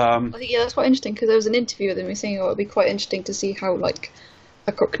 I think that's quite interesting because there was an interview with him. He was saying, it would be quite interesting to see how like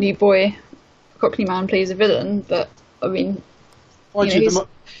a Cockney man plays a villain. But I mean,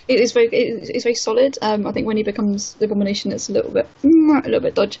 it's very solid. I think when he becomes the Abomination, it's a little bit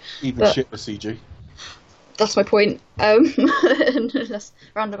dodgy. Even shit with CG. That's my point. In a less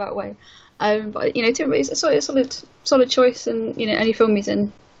roundabout way. But Tim is a solid choice, and any film he's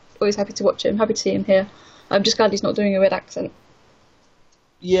in, always happy to watch him. Happy to see him here. I'm just glad he's not doing a weird accent.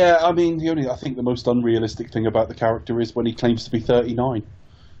 Yeah, I mean, I think the most unrealistic thing about the character is when he claims to be 39.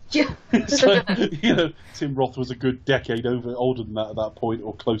 Yeah. So, Tim Roth was a good decade older than that at that point,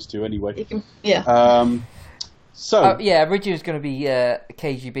 or close to anyway. Yeah. Originally was going to be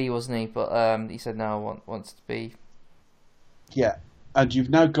KGB, wasn't he? But he said no, wants to be. Yeah, and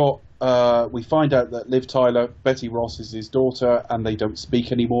you've now got. We find out that Liv Tyler, Betty Ross, is his daughter, and they don't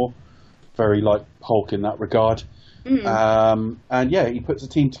speak anymore. Very like Hulk in that regard. And yeah, he puts a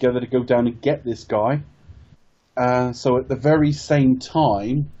team together to go down and get this guy. So at the very same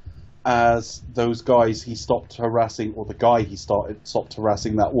time as those guys he stopped harassing, or the guy he stopped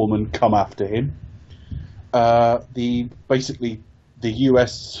harassing that woman, come after him. The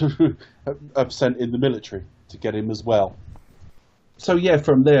US have sent in the military to get him as well. So yeah,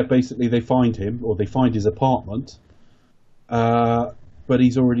 from there basically they find him, or they find his apartment. But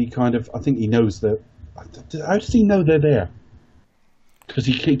he's already I think he knows that. How does he know they're there? Because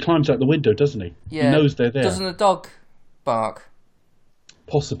he climbs out the window, doesn't he? Yeah. He knows they're there. Doesn't the dog bark?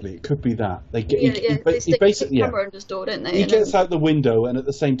 Possibly, it could be that. They stick a camera under his door, don't they? He gets out the window, and at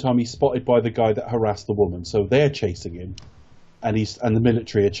the same time, he's spotted by the guy that harassed the woman. So they're chasing him, and the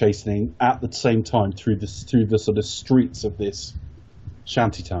military are chasing him at the same time through the sort of streets of this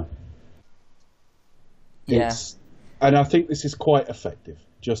shantytown. Yeah. And I think this is quite effective,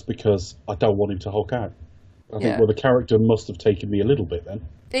 just because I don't want him to Hulk out. I think, well, the character must have taken me a little bit then.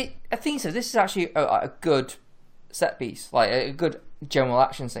 I think so. This is actually a good set piece, like a good general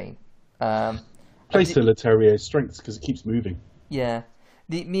action scene. Plays to Leterrier's strengths because it keeps moving. Yeah.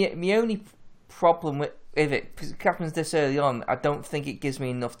 My only problem with it, because it happens this early on, I don't think it gives me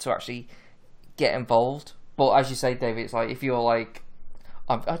enough to actually get involved. But as you say, David, it's like if you're like,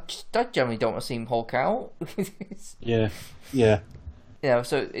 I generally don't want to see him Hulk out. Yeah. You know,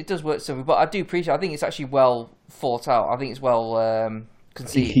 so it does work. So, but I do appreciate. I think it's actually well thought out. I think it's well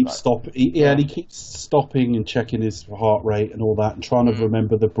conceived. He keeps stopping. And he keeps stopping and checking his heart rate and all that, and trying to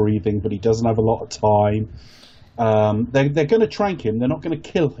remember the breathing. But he doesn't have a lot of time. They're going to trank him. They're not going to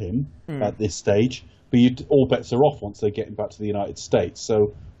kill him at this stage. But all bets are off once they get him back to the United States.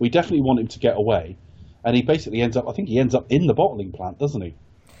 So we definitely want him to get away. And he basically ends up. I think he ends up in the bottling plant, doesn't he?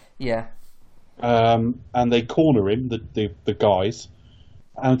 Yeah. And they corner him, the guys,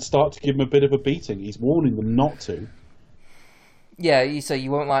 and start to give him a bit of a beating. He's warning them not to. Yeah, you say you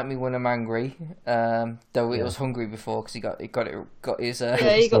won't like me when I'm angry. Though it was hungry before because he got his. Yeah,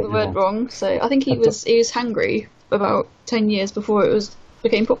 he got the word wrong. So I think he was hangry about 10 years before it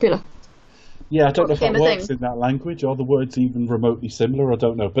became popular. Yeah, I don't know if that works in that language. Are the words even remotely similar? I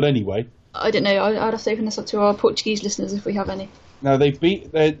don't know. But anyway, I don't know. I'd have to open this up to our Portuguese listeners if we have any. Now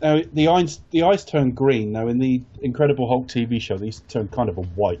the eyes turn green. Now in the Incredible Hulk TV show, these turn kind of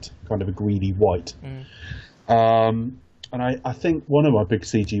a greeny white. And I think one of my big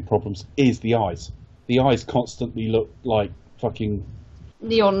CG problems is the eyes. The eyes constantly look like fucking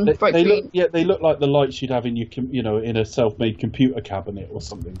neon bright green. They look like the lights you'd have in your in a self-made computer cabinet or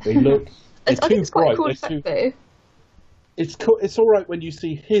something. They look. I think it's quite a cool effect though. It's cool. It's all right when you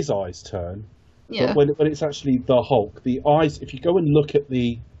see his eyes turn. Yeah. But when it's actually the Hulk, the eyes, if you go and look at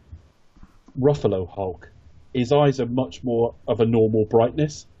the Ruffalo Hulk, his eyes are much more of a normal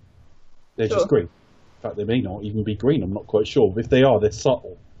brightness. They're just green. In fact, they may not even be green, I'm not quite sure. But if they are, they're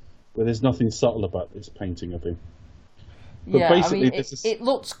subtle. But there's nothing subtle about this painting of him. But yeah, basically, it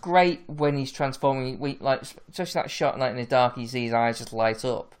looks great when he's transforming. Especially that shot like in the dark, you see his eyes just light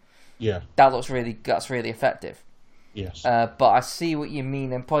up. Yeah. That's really effective. Yes. But I see what you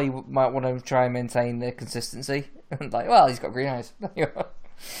mean, and probably might want to try and maintain the consistency. Like, well, he's got green eyes.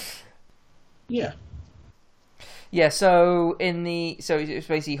 Yeah. Yeah. So it's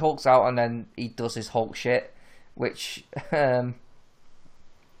basically Hulk's out, and then he does his Hulk shit, which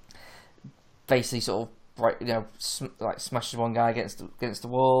basically sort of smashes one guy against the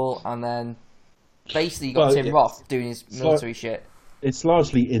wall, and then basically you got Tim Roth doing his military shit. It's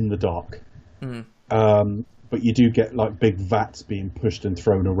largely in the dark. But you do get like big vats being pushed and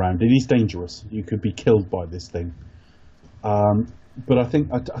thrown around. It is dangerous. You could be killed by this thing. But I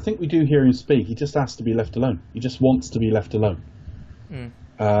think we do hear him speak. He just has to be left alone. He just wants to be left alone.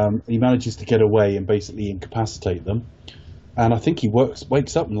 He manages to get away and basically incapacitate them. And I think he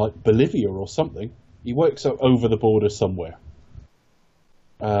wakes up in like Bolivia or something. He wakes up over the border somewhere.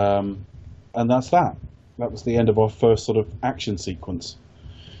 And that's that. That was the end of our first sort of action sequence.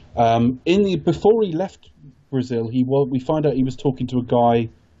 Before he left Brazil, we find out he was talking to a guy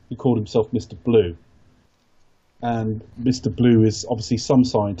who called himself Mr. Blue. And Mr. Blue is obviously some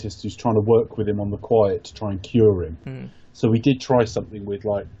scientist who's trying to work with him on the quiet to try and cure him. So he did try something with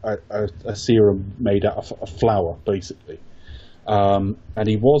like a serum made out of a flower, basically. And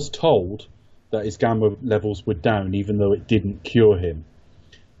he was told that his gamma levels were down, even though it didn't cure him.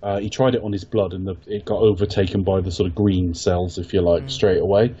 He tried it on his blood, and it got overtaken by the sort of green cells, if you like, straight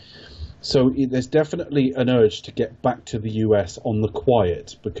away. So there's definitely an urge to get back to the US on the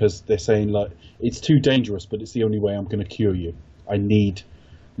quiet, because they're saying, like, it's too dangerous, but it's the only way I'm going to cure you. I need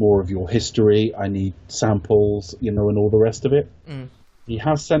more of your history. I need samples, and all the rest of it. He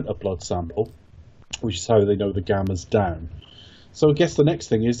has sent a blood sample, which is how they know the gamma's down. So I guess the next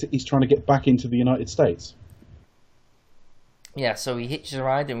thing is he's trying to get back into the United States. Yeah, so he hitches a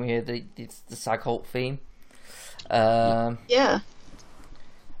ride, and we hear the Sag Hulk theme. Yeah.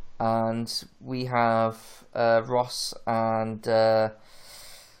 And we have Ross and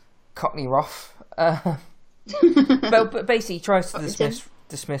Cockney Roth. But basically, he tries to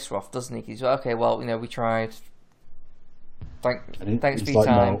dismiss Roth, doesn't he? He's like, okay, well, we tried. Thanks for your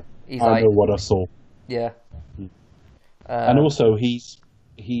time. No, I know what I saw. Yeah. And also, he's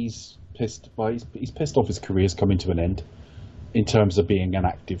pissed off his career's coming to an end in terms of being an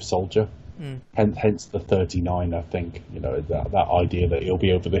active soldier. Hence the 39, I think. That idea that he'll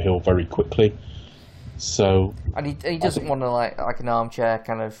be over the hill very quickly. So, and he doesn't want to like an armchair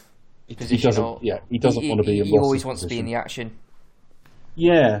kind of position. He doesn't want to be. He always wants to be in the action.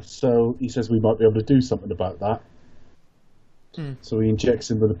 Yeah, so he says we might be able to do something about that. So he injects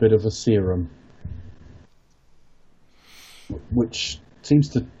him with a bit of a serum. which seems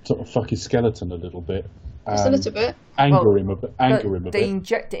to sort of fuck his skeleton a little bit. Just a little bit. Anger him a bit. They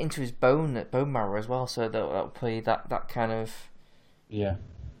inject it into his bone marrow as well, so that'll play that kind of. Yeah.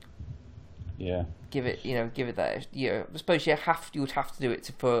 Give it that. I suppose you would have to do it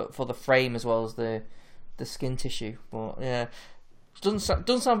for the frame as well as the skin tissue. But yeah,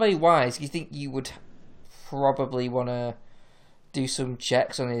 doesn't sound very wise. You think you would probably want to do some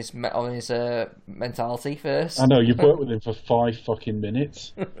checks on his mentality first. I know you've worked with him for 5 fucking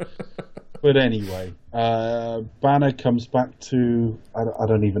minutes. But anyway, Banner comes back to I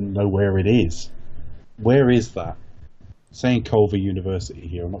don't even know where it is. Where is that? Saying Culver University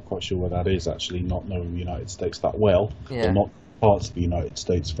here, I'm not quite sure where that is, actually, not knowing the United States that well, or not parts of the United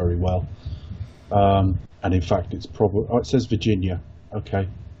States very well. And in fact, it's probably... Oh, it says Virginia. Okay.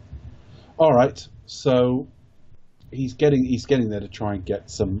 All right. So he's getting there to try and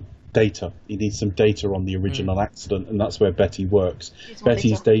get some data. He needs some data on the original accident, and that's where Betty works.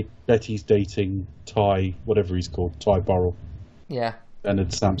 Betty's dating Ty, whatever he's called, Ty Burrell. Yeah.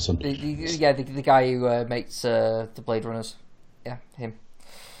 Bernard Sampson. The guy who makes the Blade Runners. Yeah, him.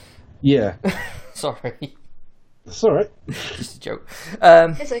 Yeah. Sorry. It's all right. Just a joke.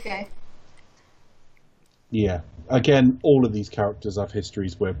 It's okay. Yeah. Again, all of these characters have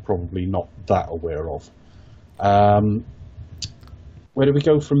histories we're probably not that aware of. Where do we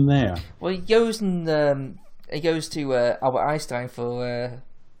go from there? Well, he goes to Albert Einstein for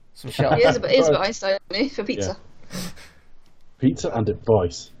some shelter. It is about Einstein for pizza. Yeah. Pizza and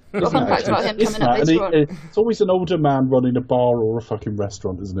advice. Got a fun fact about him coming up later on. It's always an older man running a bar or a fucking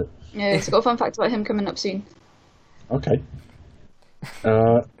restaurant, isn't it? Yeah, it's got a fun fact about him coming up soon. Okay.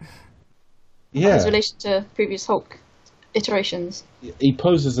 Yeah. His relation to previous Hulk iterations. He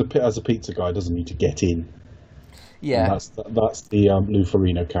poses as a pizza guy, doesn't he, to get in? Yeah. And that's the Lou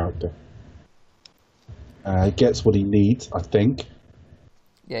Ferrigno character. He gets what he needs, I think.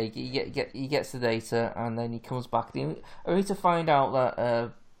 Yeah, he gets the data, and then he comes back. Only to find out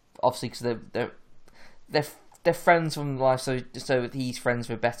that obviously because they're friends from life, so he's friends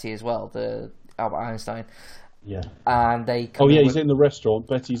with Betty as well, the Albert Einstein. Yeah. And they. He's in the restaurant.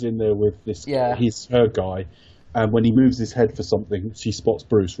 Betty's in there with this. Yeah. He's her guy, and when he moves his head for something, she spots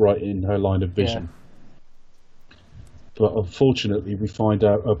Bruce right in her line of vision. Yeah. But unfortunately, we find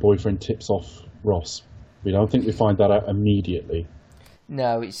out her boyfriend tips off Ross. We don't think we find that out immediately.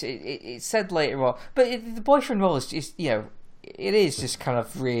 No, it's said later on, but the boyfriend role is just it is just kind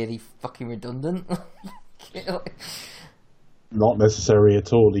of really fucking redundant. Not necessary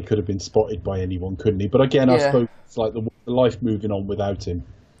at all. He could have been spotted by anyone, couldn't he? But again, I suppose it's like the life moving on without him,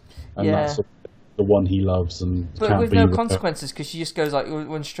 and that's the one he loves, and but with no consequences because she just goes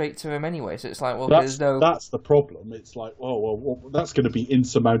went straight to him anyway. So it's like, well, there's no. That's the problem. It's like, well, that's going to be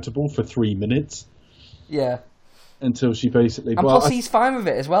insurmountable for 3 minutes. Yeah. Until she basically... And plus he's fine with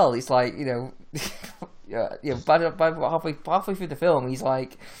it as well. He's like, by halfway through the film, he's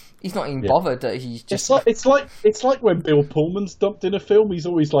like... He's not even bothered that he's just... It's like when Bill Pullman's dumped in a film, he's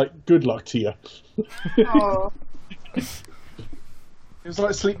always like, good luck to you. Oh. It was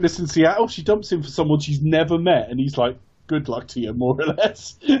like Sleepless in Seattle. She dumps him for someone she's never met, and he's like, good luck to you, more or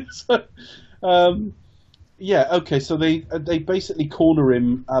less. So, okay, so they basically corner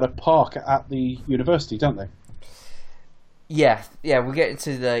him at a park at the university, don't they? Yeah, we'll get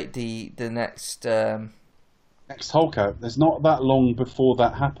into the next next Hulk out. There's not that long before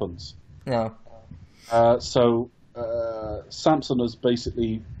that happens. No. So Sampson has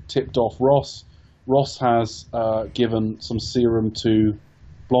basically tipped off Ross. Ross has given some serum to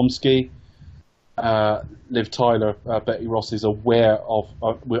Blonsky. Liv Tyler, Betty Ross, is aware of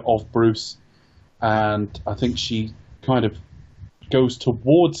Bruce, and I think she kind of goes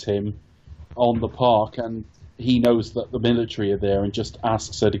towards him on the park, and he knows that the military are there and just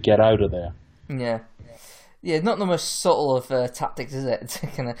asks her to get out of there. Yeah, not the most subtle of tactics, is it?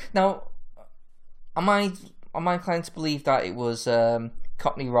 Now, am I inclined to believe that it was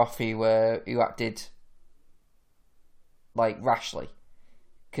Courtney Roth who acted like rashly?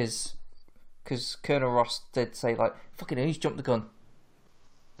 Because Colonel Ross did say like, "Fucking hell, he's jumped the gun."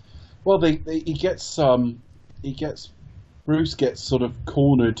 Well, Bruce gets sort of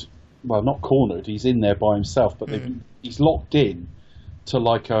cornered. Well, not cornered. He's in there by himself, but he's locked in to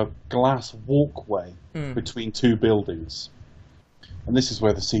like a glass walkway between two buildings. And this is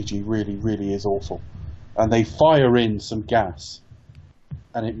where the CG really, really is awful. And they fire in some gas,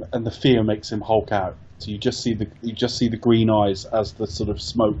 and the fear makes him Hulk out. So you just see the green eyes as the sort of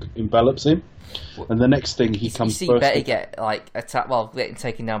smoke envelops him. And the next thing he comes. You see Betty get like attacked, getting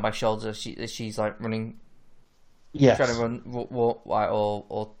taken down by shoulders. She's like running. Yes. trying to run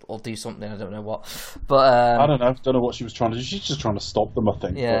or do something. I don't know what, but I don't know. Don't know what she was trying to do. She's just trying to stop them, I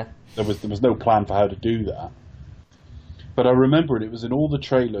think. Yeah. But there was no plan for how to do that. But I remember it was in all the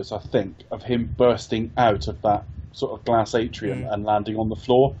trailers, I think, of him bursting out of that sort of glass atrium and landing on the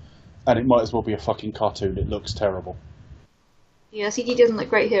floor. And it might as well be a fucking cartoon. It looks terrible. Yeah, CG doesn't look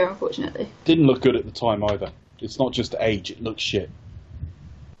great here, unfortunately. Didn't look good at the time either. It's not just age, it looks shit.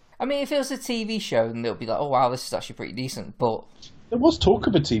 I mean, if it was a TV show, then they'll be like, oh wow, this is actually pretty decent. But There was talk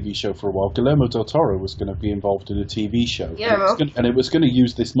of a TV show for a while. Guillermo del Toro was going to be involved in a TV show. Yeah. And it was going to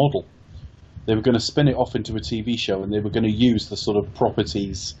use this model. They were going to spin it off into a TV show, and they were going to use the sort of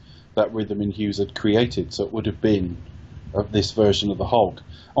properties that Rhythm and Hughes had created. So it would have been this version of the Hulk.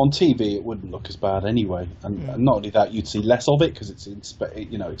 On TV, it wouldn't look as bad anyway. And not only that, you'd see less of it because it's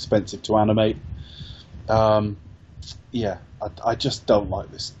expensive to animate. I just don't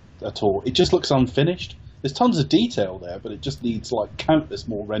like this at all. It just looks unfinished. There's tons of detail there, but it just needs like countless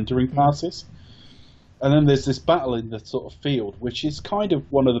more rendering passes. And then there's this battle in the sort of field, which is kind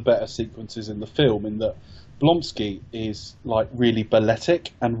of one of the better sequences in the film, in that Blonsky is like really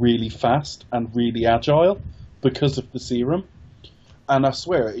balletic and really fast and really agile because of the serum. And I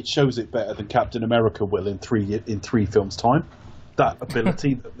swear it shows it better than Captain America will in three films' time. That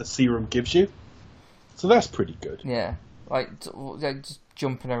ability that the serum gives you. So that's pretty good. yeah, like just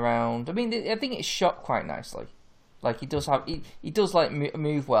jumping around. I mean, I think it's shot quite nicely. Like he does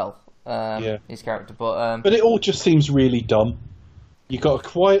move well. His character, but it all just seems really dumb. You got to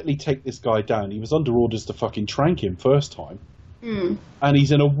quietly take this guy down. He was under orders to fucking trank him first time, and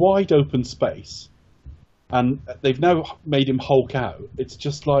he's in a wide open space, and they've now made him Hulk out. It's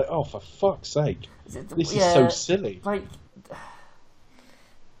just like, oh, for fuck's sake, this is so silly. Like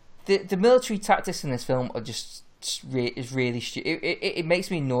the military tactics in this film are just really stupid. It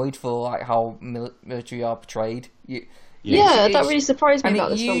makes me annoyed for like how military are portrayed. Yeah, that really surprised me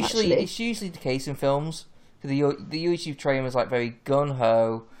about this film, actually. It's usually the case in films. They usually portray him as like very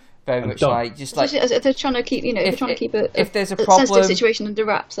gun-ho, very much like just like... Especially as they're trying to keep, they're trying to keep if there's a sensitive situation under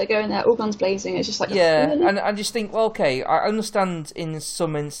wraps. They go in there, all guns blazing. It's just like... Yeah, really? and I just think, well, okay, I understand in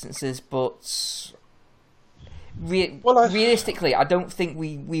some instances, but... realistically, I don't think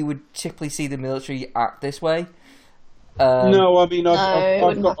we would typically see the military act this way. No, I mean, I've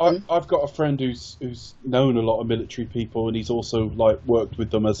happen. got a friend who's known a lot of military people, and he's also like worked with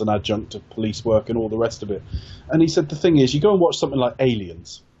them as an adjunct of police work and all the rest of it. And he said the thing is, you go and watch something like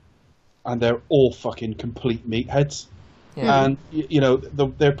Aliens, and they're all fucking complete meatheads. Yeah. And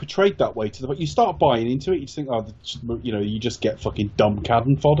they're portrayed that way to the. But you start buying into it, you just think, you just get fucking dumb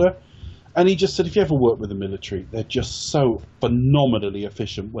cannon fodder. And he just said, if you ever work with the military, they're just so phenomenally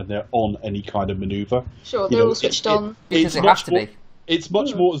efficient when they're on any kind of manoeuvre. Sure, they're all switched on. Because it has to be. It's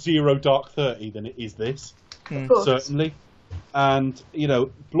much more Zero Dark 30 than it is this, certainly. And,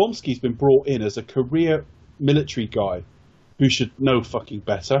 Blonsky's been brought in as a career military guy who should know fucking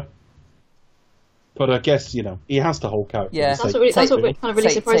better. But I guess, he has to Hulk out. Yeah, that's what kind of really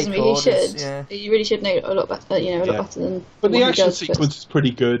surprises me. He should. Yeah. He really should know a lot better, lot better than. But the action sequence is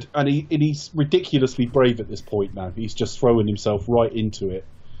pretty good, and he's ridiculously brave at this point now. He's just throwing himself right into it.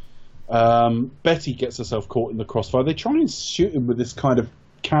 Betty gets herself caught in the crossfire. They try and shoot him with this kind of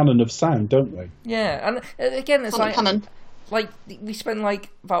cannon of sound, don't they? Yeah, and again, it's cannon. Like we spend like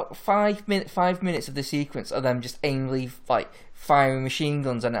about 5 minutes of the sequence of them just aimlessly like firing machine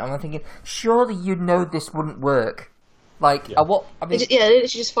guns on it, and I'm thinking, surely you know this wouldn't work. Like, they literally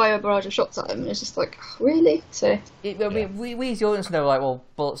just fire a barrage of shots at him, and it's just like, really? So, mean, we as the audience know, like, well,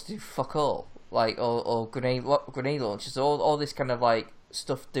 bullets do fuck all, like, or grenade launchers, all this kind of like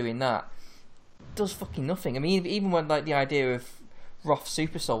stuff doing that does fucking nothing. I mean, even when like the idea of Roth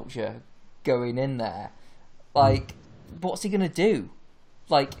Super Soldier going in there, like, what's he gonna do?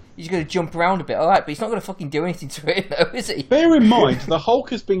 Like, he's going to jump around a bit, alright, but he's not going to fucking do anything to it, though, is he? Bear in mind, the Hulk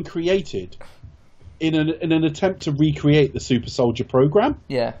has been created in an attempt to recreate the Super Soldier program.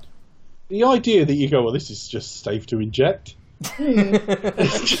 Yeah. The idea that you go, well, this is just safe to inject.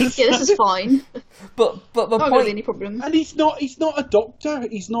 This is fine. But the not point... really any problem. And he's not a doctor.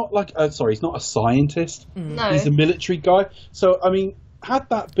 He's not like... he's not a scientist. No. He's a military guy. So, I mean, had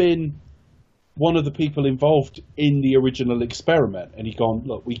that been one of the people involved in the original experiment, and he gone,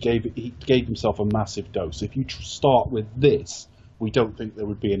 look, he gave himself a massive dose. If you start with this, we don't think there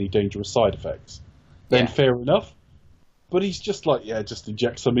would be any dangerous side effects. Then fair enough. But he's just like, just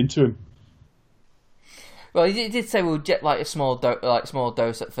inject some into him. Well, he did say we'll get like a small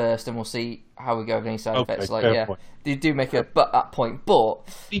dose at first, and we'll see how we go with any side effects. Like, yeah, point. they do make a but at point, but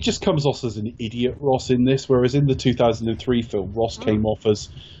He just comes off as an idiot, Ross, in this, whereas in the 2003 film, Ross came off as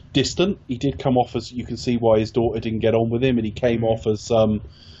distant. He did come off as, you can see why his daughter didn't get on with him, and he came off as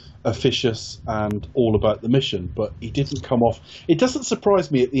officious and all about the mission, but he didn't come off. It doesn't surprise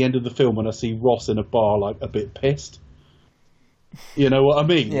me at the end of the film when I see Ross in a bar, like, a bit pissed. You know what I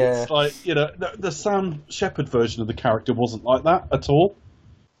mean? Yeah. It's like, you know, the Sam Shepard version of the character wasn't like that at all,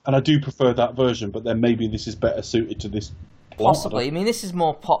 and I do prefer that version, but then maybe this is better suited to this plot. possibly. I mean, this is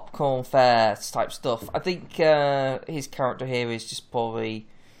more popcorn fare type stuff. I think his character here is just probably.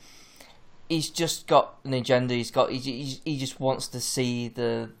 He's just got an agenda. He just wants to see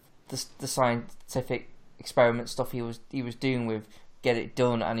the scientific experiment stuff he was doing with get it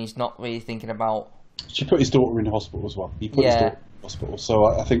done, and he's not really thinking about. She put his daughter in hospital as well. He put his daughter in hospital, so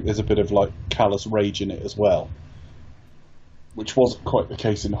I think there's a bit of like callous rage in it as well, which wasn't quite the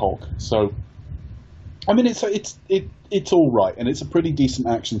case in Hulk. So, I mean, it's all right, and it's a pretty decent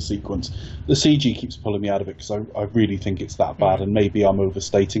action sequence. The CG keeps pulling me out of it because I really think it's that bad, and maybe I'm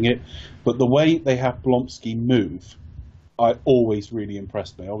overstating it. But the way they have Blonsky move, I always really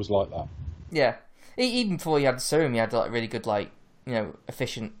impressed me. I was like that. Yeah, even before he had the serum, he had like really good, like, you know,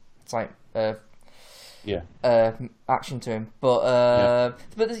 efficient type action to him. But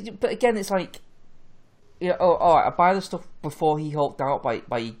again, it's like, you know, all right, I buy the stuff before he hulked out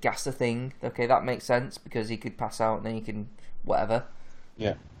by he gassed the thing. Okay, that makes sense because he could pass out and then he can whatever.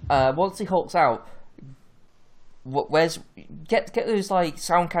 Yeah. Once he hulks out, get those like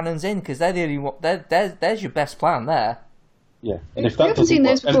sound cannons in because they're the only one. There's your best plan there. Yeah, and if We that haven't doesn't seen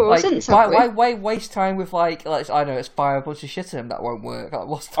those work, before and since, have we? Why waste time with like I know, it's fire a bunch of shit at him that won't work. Like,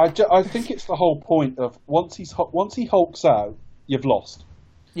 what's the... I think it's the whole point of once he hulks out, you've lost.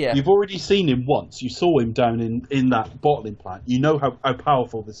 Yeah. You've already seen him once. You saw him down in that bottling plant. You know how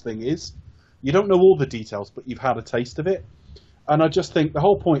powerful this thing is. You don't know all the details, but you've had a taste of it. And I just think the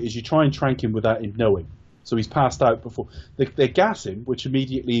whole point is you try and trank him without him knowing. So he's passed out before. They gas him, which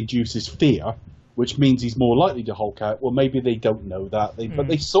immediately induces fear, which means he's more likely to hulk out. Well, maybe they don't know that. But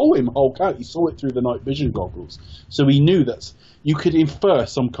they saw him hulk out. He saw it through the night vision goggles. So he knew that you could infer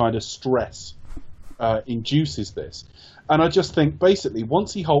some kind of stress induces this. And I just think, basically,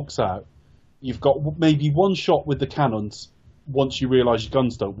 once he hulks out, you've got maybe one shot with the cannons once you realise your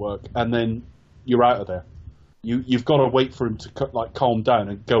guns don't work, and then you're out of there. You've got to wait for him to calm down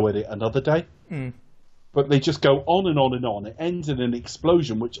and go at it another day. But they just go on and on and on. It ends in an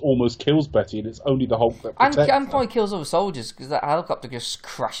explosion which almost kills Betty, and it's only the Hulk that protects her. And probably kills other soldiers because that helicopter just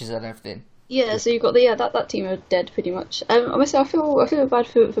crashes and everything. Yeah, so you've got that team are dead pretty much. Honestly, I feel bad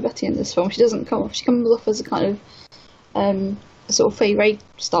for Betty in this film. She doesn't come off. She comes off as a kind of a sort of Fay Wray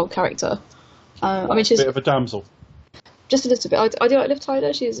style character. I mean, she's a bit of a damsel. Just a little bit. I do like Liv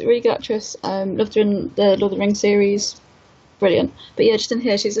Tyler. She's a really good actress. Loved her in the Lord of the Rings series. Brilliant. But yeah, just in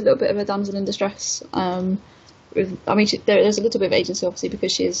here, she's a little bit of a damsel in distress. There's a little bit of agency, obviously,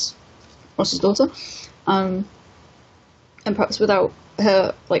 because she is Ross's daughter. And perhaps without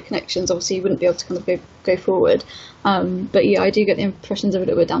her connections, obviously, you wouldn't be able to kind of go forward. But yeah, I do get the impressions of a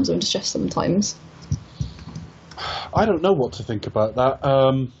little bit of damsel in distress sometimes. I don't know what to think about that.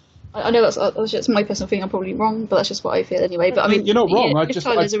 I know that's my personal feeling. I'm probably wrong, but that's just what I feel anyway. But I mean, you're not wrong. Yeah, Liv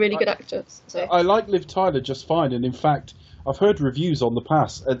Tyler's a really good actress. So. I like Liv Tyler just fine, and in fact, I've heard reviews on the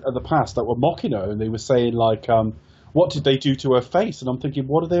past that were mocking her, and they were saying what did they do to her face? And I'm thinking,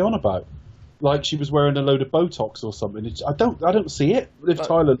 what are they on about? Like she was wearing a load of Botox or something. I don't see it. Liv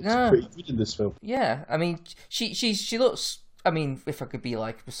Tyler looks pretty good in this film. Yeah, I mean, she looks. I mean, if I could be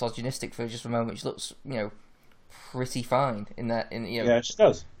misogynistic for just a moment, she looks pretty fine in that. Yeah, she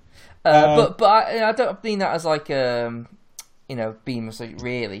does. But I don't mean that as being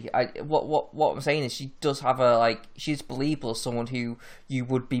really. What I'm saying is she does have she's believable as someone who you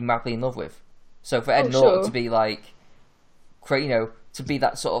would be madly in love with. So for Ed Norton to be to be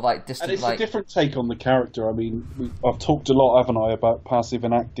that sort of distant, and it's a different take on the character. I mean, I've talked a lot, haven't I, about passive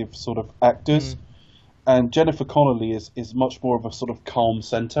and active sort of actors, and Jennifer Connelly is much more of a sort of calm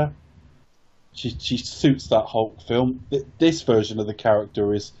centre. She suits that Hulk film. This version of the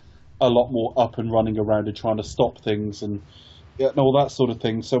character is a lot more up and running around and trying to stop things and all that sort of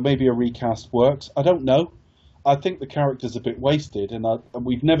thing. So maybe a recast works. I don't know. I think the character's a bit wasted, and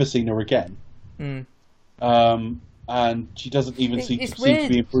we've never seen her again. And she doesn't even seem to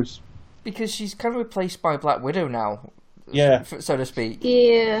be in Bruce. Because she's kind of replaced by Black Widow now. Yeah. So to speak.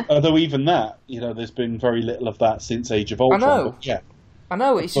 Yeah. Although even that, there's been very little of that since Age of Ultron. I know. But yeah. I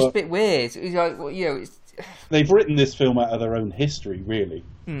know, it's just a bit weird. It's they've written this film out of their own history, really.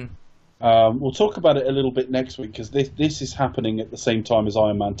 We'll talk about it a little bit next week because this is happening at the same time as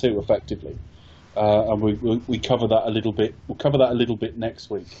Iron Man 2, effectively, and we cover that a little bit. We'll cover that a little bit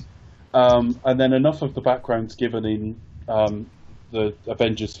next week, and then enough of the background's given in the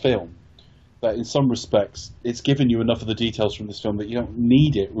Avengers film that, in some respects, it's given you enough of the details from this film that you don't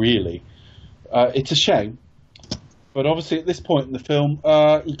need it really. It's a shame, but obviously at this point in the film,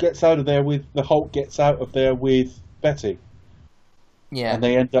 he gets out of there with the Hulk gets out of there with Betty. Yeah. And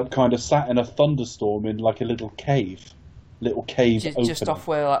they end up kind of sat in a thunderstorm in like a little cave just off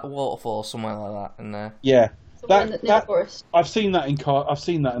where like a waterfall somewhere like that, and yeah, Somewhere in the forest. I've seen that in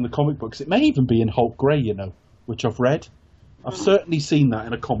the comic books. It may even be in Hulk Grey, which I've read. I've certainly seen that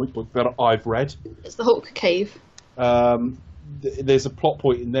in a comic book that I've read. It's the Hulk cave. There's a plot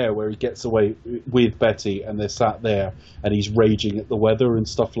point in there where he gets away with Betty, and they're sat there, and he's raging at the weather and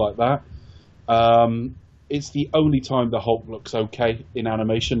stuff like that. It's the only time the Hulk looks okay in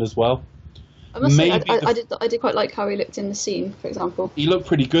animation as well. I must say, I did quite like how he looked in the scene, for example. He looked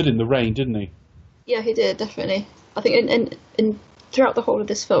pretty good in the rain, didn't he? Yeah, he did, definitely. I think in throughout the whole of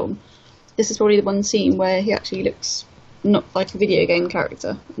this film, this is probably the one scene where he actually looks not like a video game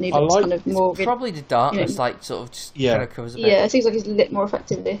character. And he looks kind of more... Probably the darkness, sort of just kind of covers a bit. Yeah, it seems like he's lit more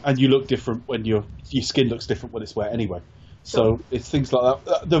effectively. And you look different when your skin looks different when it's wet anyway. So it's things like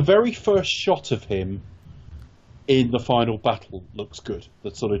that. The very first shot of him in the final battle looks good. The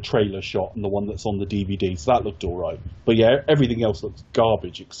sort of trailer shot and the one that's on the DVD. So that looked all right. But yeah, everything else looks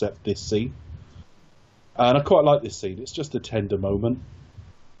garbage except this scene. And I quite like this scene. It's just a tender moment.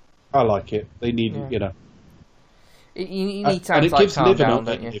 I like it. They need, You need time to calm down,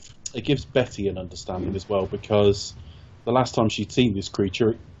 don't you? It gives Betty an understanding as well, because the last time she'd seen this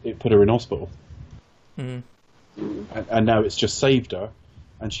creature, it put her in hospital. Mm. And now it's just saved her,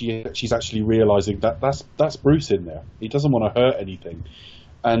 and she's actually realising that's Bruce in there. He doesn't want to hurt anything.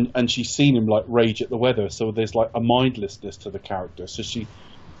 And she's seen him like rage at the weather, so there's like a mindlessness to the character. So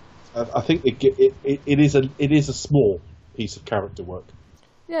I think it is a small piece of character work.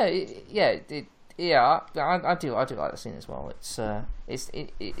 Yeah, I do like the scene as well.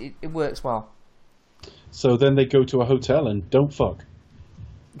 It works well. So then they go to a hotel and don't fuck.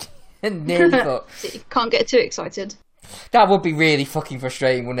 Nearly fuck. So you can't get too excited. That would be really fucking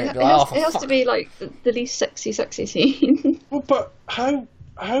frustrating, wouldn't it? It has to be like the least sexy scene. Well, but how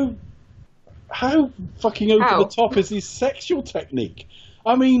fucking over the top is his sexual technique?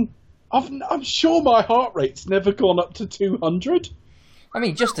 I mean, I'm sure my heart rate's never gone up to 200. I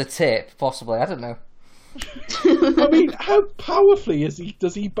mean, just a tip, possibly. I don't know. I mean, how powerfully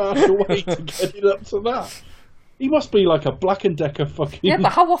does he bash away to get it up to that? He must be like a Black and Decker fucking... Yeah,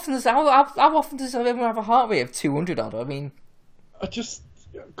 but how often does everyone have a heart rate of 200 odd? I mean...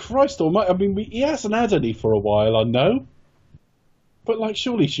 Christ almighty, I mean, he hasn't had any for a while, I know. But, like,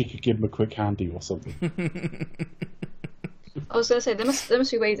 surely she could give him a quick handy or something. I was going to say, there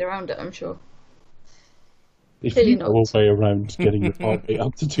must be ways around it, I'm sure. If you know a way around getting your heart rate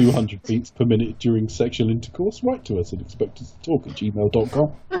up to 200 beats per minute during sexual intercourse, write to us and expect us to talk at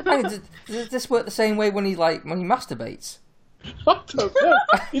gmail.com. Does this work the same way when he masturbates? I don't know.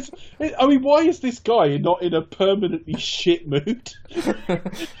 I mean, why is this guy not in a permanently shit mood?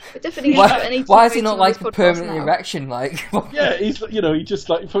 Why is he not like a permanent erection? Like, yeah, he just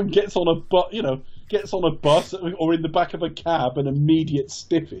like gets on a bus or in the back of a cab, an immediate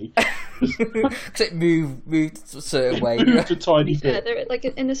stiffy. Because it moved a certain way. Moved a tiny bit. Yeah, like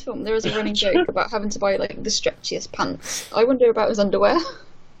in this film, there is a running joke about having to buy like the stretchiest pants. I wonder about his underwear.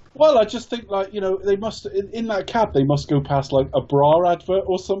 Well, I just think they must in that cab they must go past like a bra advert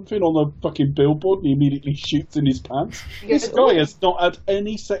or something on a fucking billboard, and he immediately shoots in his pants. This guy has not had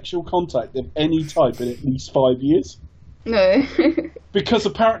any sexual contact of any type in at least 5 years. No. Because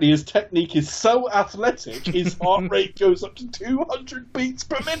apparently his technique is so athletic, his heart rate goes up to 200 beats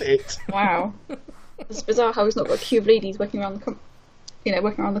per minute. Wow. It's bizarre how he's not got a queue of ladies working around the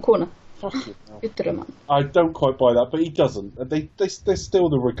corner. Fuck it. I don't quite buy that, but he doesn't. They're still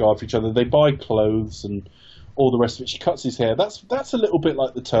the regard for each other. They buy clothes and all the rest of it. She cuts his hair. That's a little bit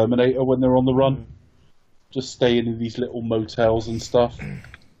like the Terminator when they're on the run. Just staying in these little motels and stuff.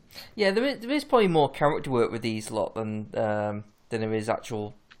 Yeah, there is probably more character work with these lot than there is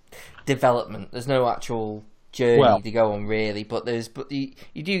actual development. There's no actual journey to go on really, but you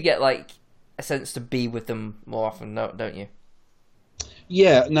do get like a sense to be with them more often, don't you?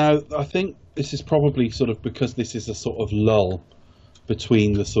 Yeah. Now I think this is probably sort of because this is a sort of lull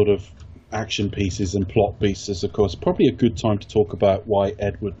between the sort of action pieces and plot pieces. Of course, probably a good time to talk about why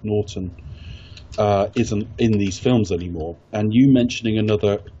Edward Norton isn't in these films anymore. And you mentioning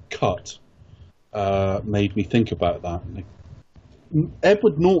another cut made me think about that.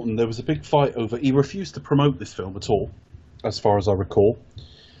 Edward Norton, there was a big fight over. He refused to promote this film at all, as far as I recall,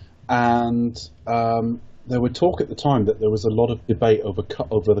 and there were talk at the time that there was a lot of debate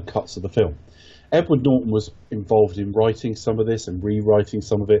over the cuts of the film. Edward Norton was involved in writing some of this and rewriting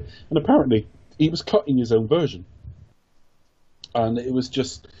some of it, and apparently he was cutting his own version. And it was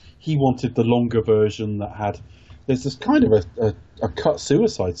just, he wanted the longer version that had, there's this kind of a cut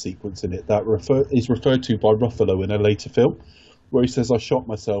suicide sequence in it that is referred to by Ruffalo in a later film, where he says, "I shot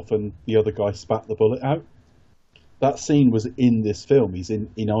myself," and the other guy spat the bullet out. That scene was in this film. He's in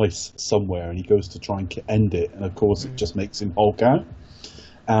ice somewhere, and he goes to try and end it, and of course it just makes him Hulk out.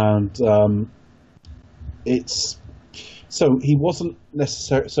 And so he wasn't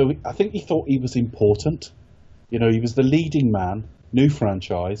necessarily, so I think he thought he was important. You know, he was the leading man, new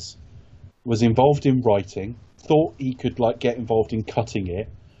franchise, was involved in writing, thought he could get involved in cutting it.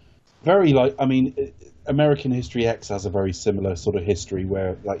 Very American History X has a very similar sort of history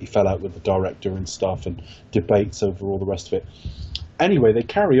where he fell out with the director and stuff and debates over all the rest of it. Anyway, they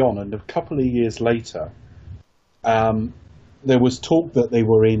carry on, and a couple of years later, there was talk that they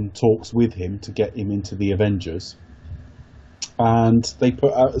were in talks with him to get him into the Avengers, and they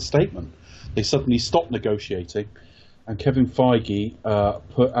put out a statement. They suddenly stopped negotiating, and Kevin Feige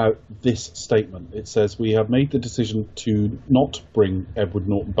put out this statement. It says, "We have made the decision to not bring Edward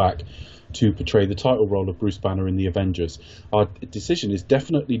Norton back to portray the title role of Bruce Banner in the Avengers. Our decision is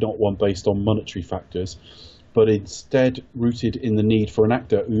definitely not one based on monetary factors, but instead rooted in the need for an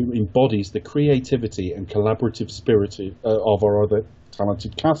actor who embodies the creativity and collaborative spirit of our other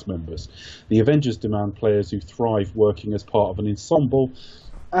talented cast members. The Avengers demand players who thrive working as part of an ensemble,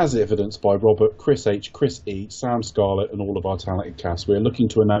 as evidenced by Robert, Chris H, Chris E, Sam Scarlett, and all of our talented cast. We are looking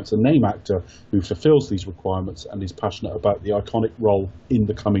to announce a name actor who fulfills these requirements and is passionate about the iconic role in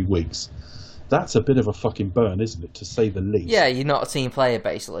the coming weeks." That's a bit of a fucking burn, isn't it, to say the least? Yeah, you're not a team player,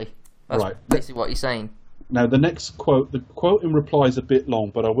 basically. That's right. basically what you're saying. Now, the next quote, the quote in reply is a bit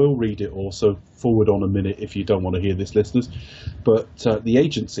long, but I will read it all, so forward on a minute if you don't want to hear this, listeners. But the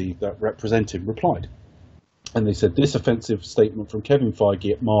agency that represent him replied. And they said, "This offensive statement from Kevin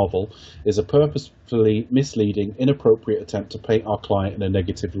Feige at Marvel is a purposefully misleading, inappropriate attempt to paint our client in a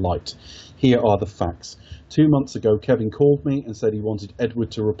negative light. Here are the facts. 2 months ago, Kevin called me and said he wanted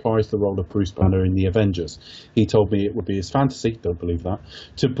Edward to reprise the role of Bruce Banner in the Avengers. He told me it would be his fantasy, don't believe that,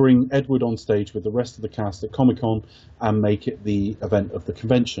 to bring Edward on stage with the rest of the cast at Comic-Con and make it the event of the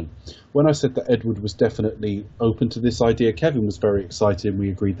convention. When I said that Edward was definitely open to this idea, Kevin was very excited, and we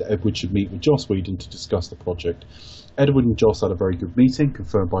agreed that Edward should meet with Joss Whedon to discuss the project. Edward and Joss had a very good meeting,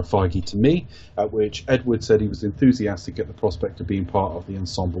 confirmed by Feige to me, at which Edward said he was enthusiastic at the prospect of being part of the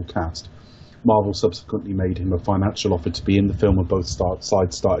ensemble cast. Marvel subsequently made him a financial offer to be in the film, and both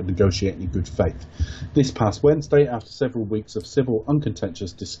sides started negotiating in good faith. This past Wednesday, after several weeks of civil,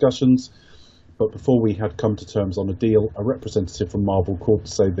 uncontentious discussions, but before we had come to terms on a deal, a representative from Marvel called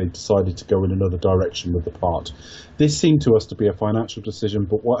to say they decided to go in another direction with the part. This seemed to us to be a financial decision,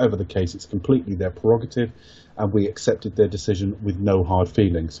 but whatever the case, it's completely their prerogative, and we accepted their decision with no hard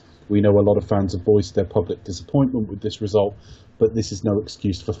feelings. We know a lot of fans have voiced their public disappointment with this result, but this is no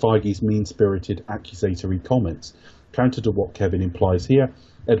excuse for Feige's mean-spirited, accusatory comments. Counter to what Kevin implies here,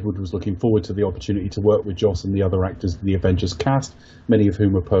 Edward was looking forward to the opportunity to work with Joss and the other actors in the Avengers cast, many of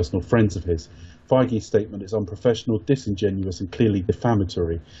whom are personal friends of his. Feige's statement is unprofessional, disingenuous, and clearly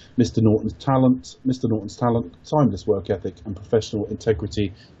defamatory. Mr. Norton's talent, timeless work ethic, and professional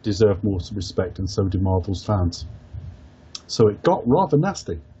integrity deserve more respect, and so do Marvel's fans. So it got rather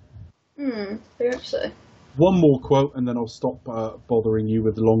nasty. Very much so. One more quote, and then I'll stop bothering you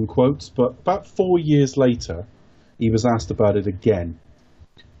with long quotes. But about 4 years later, he was asked about it again.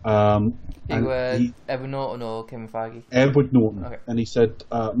 Edward Norton or Kevin Feige? Edward Norton. Okay. And he said,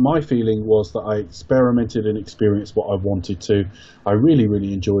 my feeling was that I experimented and experienced what I wanted to. I really,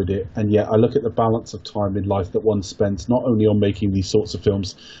 really enjoyed it. And yet I look at the balance of time in life that one spends not only on making these sorts of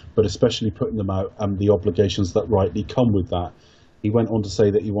films, but especially putting them out and the obligations that rightly come with that. He went on to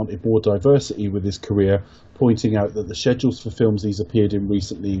say that he wanted more diversity with his career, pointing out that the schedules for films he's appeared in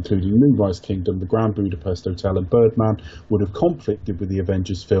recently, including Moonrise Kingdom, The Grand Budapest Hotel and Birdman, would have conflicted with the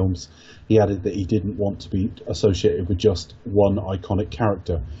Avengers films. He added that he didn't want to be associated with just one iconic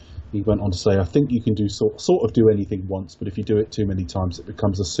character. He went on to say, I think you can do sort of do anything once, but if you do it too many times, it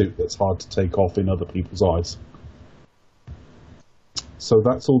becomes a suit that's hard to take off in other people's eyes. So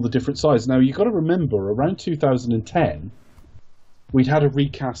that's all the different sides. Now, you've got to remember, around 2010... we'd had a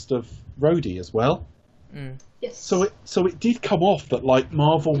recast of Rhodey as well. Yes. So it did come off that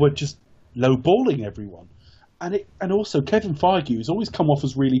Marvel were just lowballing everyone, and also Kevin Feige, who's always come off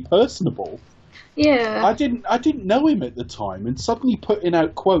as really personable, Yeah. I didn't know him at the time, and suddenly putting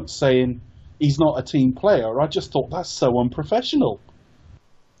out quotes saying he's not a team player, I just thought that's so unprofessional.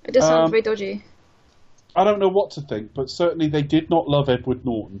 It does sound very dodgy. I don't know what to think, but certainly they did not love Edward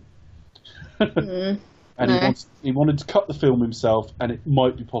Norton. And No. he wanted to cut the film himself, and it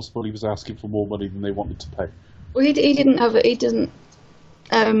might be possible he was asking for more money than they wanted to pay. Well, he didn't have it. He doesn't.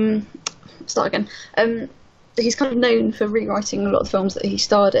 Start again. He's kind of known for rewriting a lot of the films that he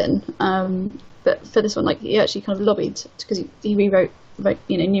starred in. But for this one, like, he actually kind of lobbied because he rewrote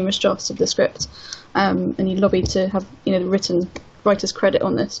numerous drafts of the script, and he lobbied to have the written writer's credit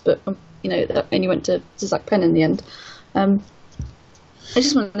on this. But that only went to Zach Penn in the end. It's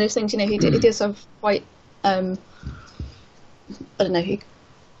just one of those things. He does have quite. I don't know. He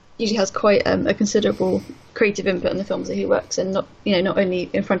usually has quite a considerable creative input in the films that he works in. Not only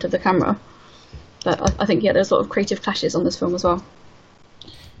in front of the camera, but I think there's a lot of creative clashes on this film as well.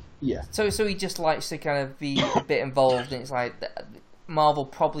 Yeah. So he just likes to kind of be a bit involved, and it's like Marvel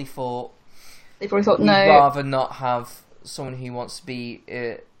probably thought They probably thought we'd no. rather not have someone who wants to be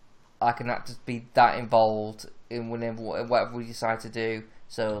like an actor be that involved in whatever we decide to do.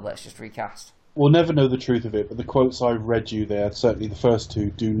 So let's just recast. We'll never know the truth of it, but the quotes I read you there, certainly the first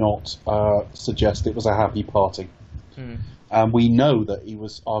two, do not suggest it was a happy party. And we know that he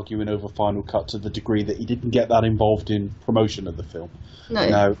was arguing over Final Cut to the degree that he didn't get that involved in promotion of the film. No.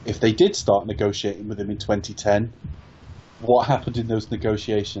 Now, if they did start negotiating with him in 2010, what happened in those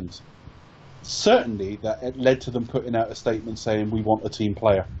negotiations? Certainly that it led to them putting out a statement saying, we want a team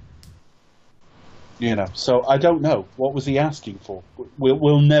player. So I don't know. What was he asking for?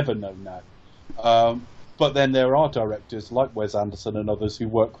 We'll never know now. But then there are directors like Wes Anderson and others who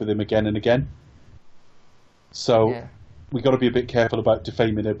work with him again and again. So we got to be a bit careful about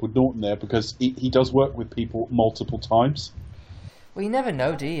defaming Edward Norton there, because he does work with people multiple times. Well, you never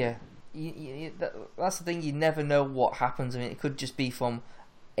know, do you? That's the thing. You never know what happens. I mean, it could just be from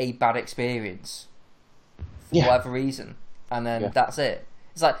a bad experience for whatever reason, and then that's it.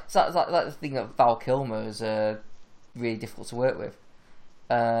 It's like the thing that Val Kilmer is really difficult to work with.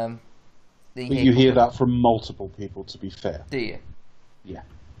 But you hear that from multiple people, to be fair. Do you? Yeah.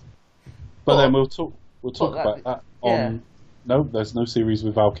 But then we'll talk about that on... No, there's no series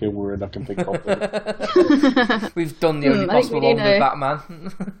with Val Kilmer and I can think of it. We've done the only possible one with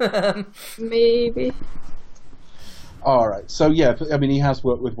Batman. Maybe. Alright, so I mean, he has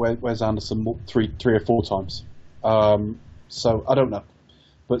worked with Wes Anderson three or four times. So, I don't know.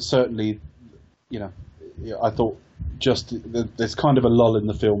 But certainly, I thought there's kind of a lull in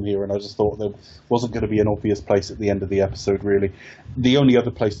the film here, and I just thought there wasn't going to be an obvious place at the end of the episode, really. The only other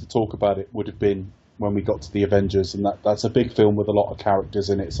place to talk about it would have been when we got to the Avengers, and that's a big film with a lot of characters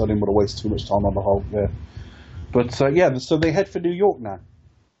in it, so I didn't want to waste too much time on the Hulk there. But so they head for New York now,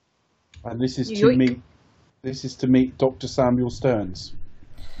 and this is to meet Dr. Samuel Stearns.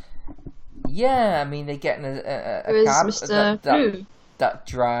 Yeah, I mean, they get in a cab that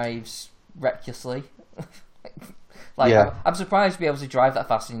drives recklessly. I'm surprised to be able to drive that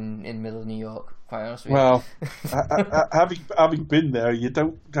fast in the middle of New York. Quite honestly. Well, having been there, you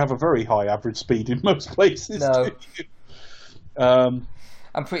don't have a very high average speed in most places. No. Do you?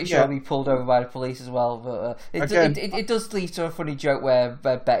 I'm pretty sure we pulled over by the police as well. But it does lead to a funny joke where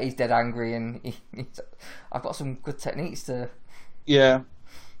Betty's dead angry, and I've got some good techniques to. Yeah.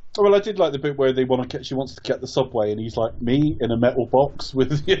 Well, I did like the bit where she wants to get the subway, and he's like, me in a metal box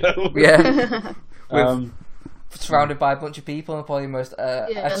with surrounded by a bunch of people, and probably the most and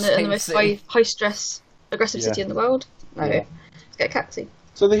the most high stress aggressive city in the world. Let's get a taxi.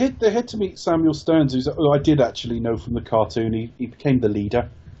 So they head to meet Samuel Stearns, who I did actually know from the cartoon. He became the leader,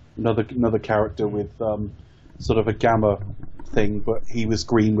 another character with sort of a gamma thing, but he was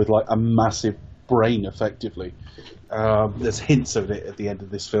green with like a massive brain, effectively. There's hints of it at the end of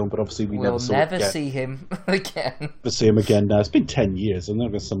this film, but obviously we'll never see him again. Never see him again now. It's been 10 years. I'm not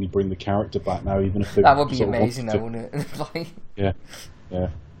going to suddenly bring the character back now, even if that would be amazing, though, wouldn't it? Yeah.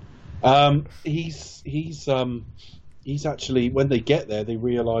 He's actually, when they get there, they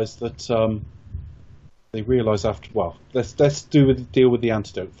realise that let's deal with the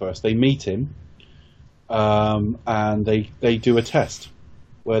antidote first. They meet him, and they do a test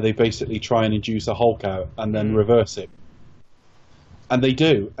where they basically try and induce a Hulk out and then reverse it. And they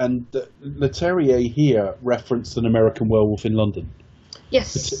do. And Leterrier here referenced an American Werewolf in London.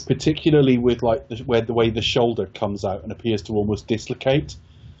 Yes. Particularly with like the way the shoulder comes out and appears to almost dislocate.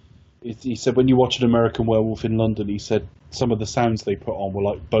 He said when you watch an American Werewolf in London, he said some of the sounds they put on were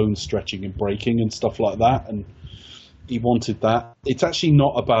like bone stretching and breaking and stuff like that. And he wanted that. It's actually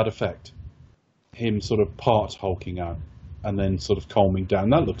not a bad effect. Him sort of part hulking out and then sort of calming down.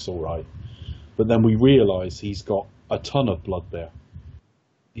 That looks all right. But then we realise he's got a ton of blood there.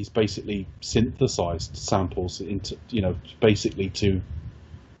 He's basically synthesised samples into, basically to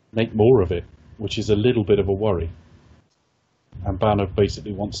make more of it, which is a little bit of a worry. And Banner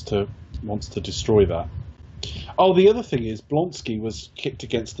basically wants to destroy that. Oh, the other thing is Blonsky was kicked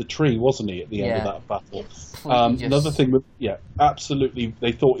against the tree, wasn't he, at the end of that battle? Yes. Another thing with, absolutely,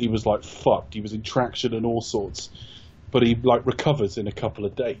 they thought he was like fucked. He was in traction and all sorts, but he like recovers in a couple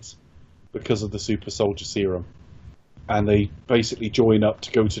of days because of the super soldier serum, and they basically join up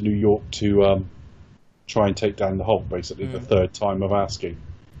to go to New York to try and take down the Hulk. Basically, the third time of asking.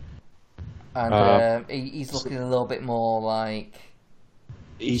 And he's looking a little bit more like.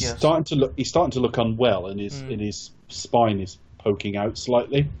 He's starting to look unwell, and his spine is poking out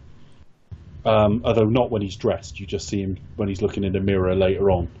slightly. Although not when he's dressed. You just see him when he's looking in the mirror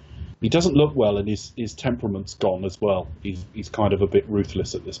later on. He doesn't look well, and his temperament's gone as well. He's kind of a bit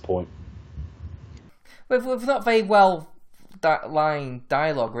ruthless at this point. With not very well line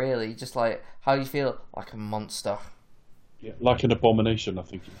dialogue, really. Just like, how do you feel? Like a monster. Yeah, like an abomination, I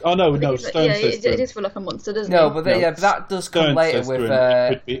think. Oh no, Stern says it is for like a monster, doesn't no, it? But that does come Stern later says with.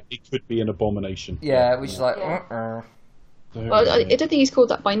 It could be an abomination. Yeah, which is like. Well, I don't think he's called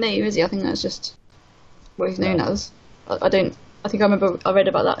that by name, is he? I think that's just what he's known as. I think I remember I read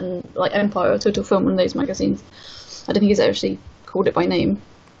about that in like Empire or Total Film, one of those magazines. I don't think he's actually called it by name.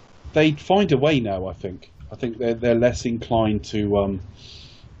 They find a way now. I think they're less inclined to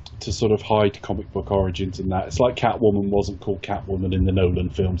sort of hide comic book origins and that. It's like Catwoman wasn't called Catwoman in the Nolan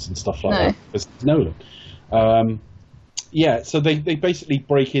films and stuff like that. It's Nolan. So they basically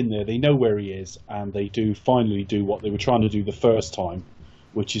break in there. They know where he is, and they do finally do what they were trying to do the first time,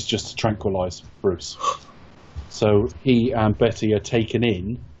 which is just to tranquilize Bruce. So he and Betty are taken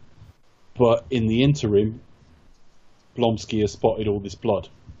in, but in the interim, Blonsky has spotted all this blood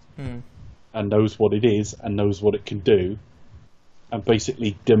and knows what it is and knows what it can do, and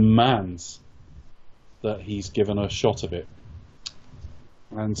basically demands that he's given a shot of it.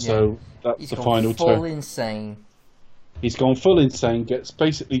 And so that's the final turn. He's gone full insane. He's gone full insane, gets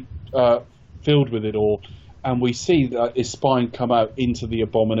basically filled with it all, and we see that his spine come out into the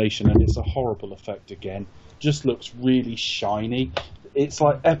abomination, and it's a horrible effect again. Just looks really shiny. It's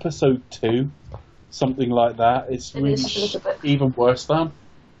like episode 2, something like that. It's really even worse than.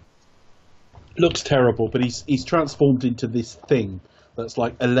 Looks terrible, but he's transformed into this thing that's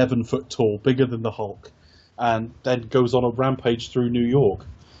like 11 foot tall, bigger than the Hulk, and then goes on a rampage through New York.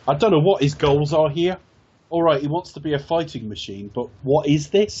 I don't know what his goals are here. All right, he wants to be a fighting machine, but what is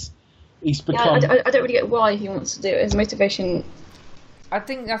this? He's become. Yeah, I don't really get why he wants to do it. His motivation. I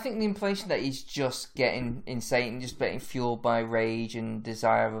think the impression that he's just getting insane, just getting fueled by rage and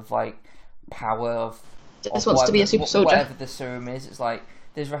desire of like power of. Just wants to be a super soldier. Whatever the serum is, it's like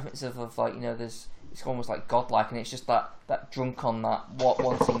there's references of like there's it's almost like godlike, and it's just that drunk on that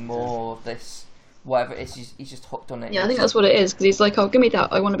wanting more of this. Whatever it is, he's just hooked on it. Yeah, I think that's what it is, because he's like, oh, give me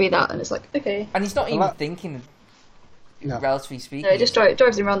that, I want to be that, and it's like, okay. And he's not even thinking, relatively speaking. No, he just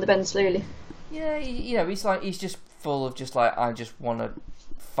drives him around the bend slowly. Yeah, he's just full of just like, I just want to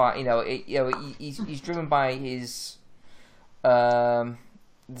fight, he's driven by his desire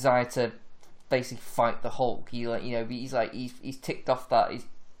to basically fight the Hulk. He's ticked off that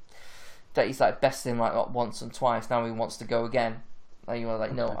he's like bested him like once and twice, now he wants to go again.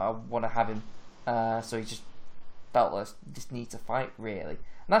 No, I want to have him. So he just felt like just needs to fight, really,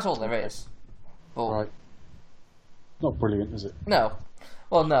 and that's all there is. But right. Not brilliant, is it? No.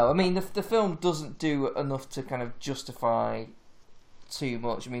 Well, no. I mean, the film doesn't do enough to kind of justify too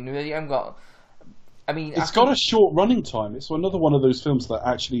much. I mean, really, it's got a short running time. It's another one of those films that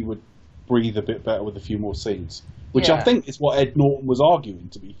actually would breathe a bit better with a few more scenes, which I think is what Ed Norton was arguing.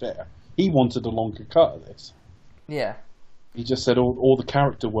 To be fair, he wanted a longer cut of this. Yeah. He just said all the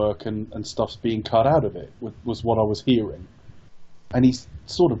character work and stuff's being cut out of it, was what I was hearing. And he's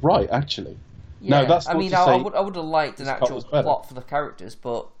sort of right, actually. Yeah. No, that's not I would have liked an actual plot for the characters,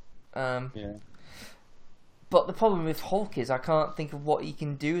 but... yeah. But the problem with Hulk is I can't think of what he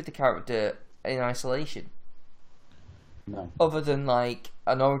can do with the character in isolation. No. Other than, like,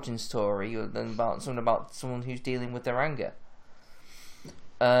 an origin story, or than about someone who's dealing with their anger.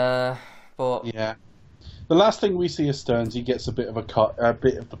 But... Yeah. The last thing we see of Stearns, he gets a bit of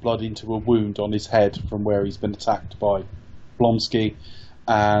the blood into a wound on his head from where he's been attacked by Blonsky,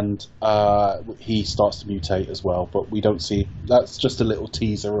 and he starts to mutate as well. But we don't see. That's just a little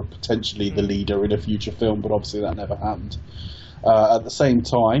teaser of potentially the leader in a future film, but obviously that never happened. At the same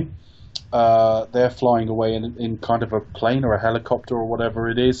time, they're flying away in kind of a plane or a helicopter or whatever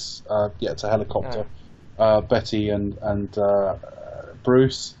it is. It's a helicopter. Betty and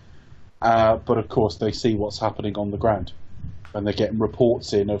Bruce. But of course, they see what's happening on the ground, and they're getting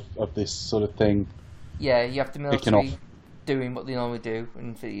reports in of this sort of thing. Yeah, you have the Kicking military off. doing what they normally do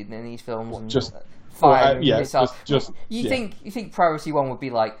in these films. And Just- firing yeah, missiles. just- you yeah. think priority one would be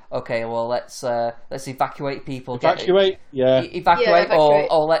like, okay, well let's evacuate people, Evacuate, yeah. evacuate, Yeah, evacuate.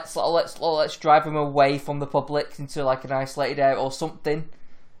 or let's drive them away from the public into like an isolated area or something.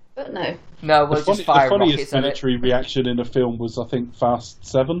 But no. No, we'll just fire the funniest rockets at it. military reaction in a film was, I think, Fast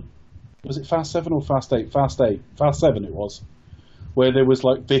 7. Was it Fast 7 or Fast 8? Fast 8. Fast 7 it was. Where there was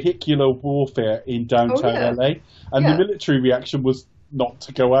like vehicular warfare in downtown yeah. LA, and Yeah. the military reaction was not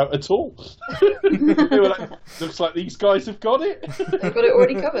to go out at all. They were like, looks like these guys have got it. They've got it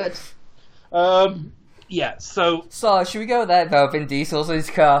already covered. Yeah, so So should we go there? No, Vin Diesel's in his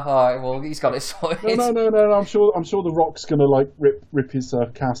car. All right, well he's got it sorted. no. I'm sure the Rock's gonna like rip his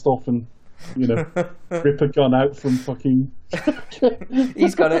cast off and rip a gun out from fucking.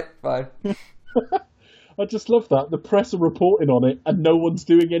 He's got it. Fine. I just love that. The press are reporting on it and no one's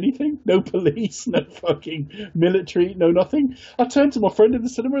doing anything. No police, no fucking military, no nothing. I turned to my friend in the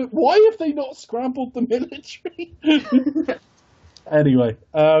cinema, why have they not scrambled the military? Anyway,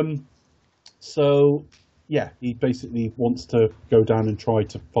 so yeah, he basically wants to go down and try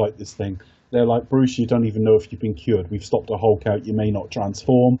to fight this thing. They're like, Bruce, you don't even know if you've been cured. We've stopped a Hulk out. You may not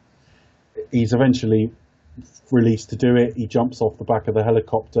transform. He's eventually released to do it. He jumps off the back of the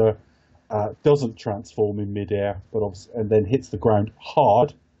helicopter. Doesn't transform in midair, and then hits the ground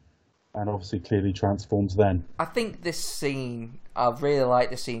hard, and obviously clearly transforms then. I think this scene, I really like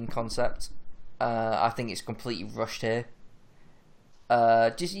the scene concept. I think it's completely rushed here.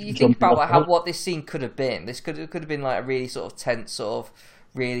 Just you think Jumping about off like, the- what this scene could have been. This could have been like a really sort of tense,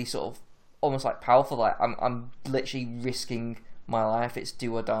 really sort of almost like powerful. Like I'm literally risking my life. It's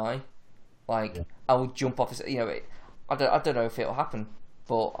do or die. Like I will jump off. This, I don't know if it'll happen.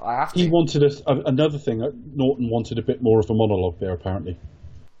 But I have to. He wanted another thing. Norton wanted a bit more of a monologue there, apparently.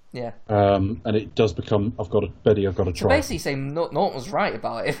 Yeah. And it does become, I've got to So try. basically saying Norton was right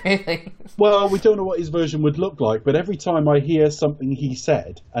about it, really. Well, we don't know what his version would look like, but every time I hear something he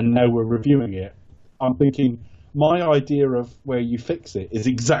said, and now we're reviewing it, I'm thinking, my idea of where you fix it is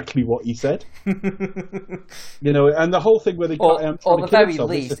exactly what he said. And the whole thing where they or trying at to the kill very himself,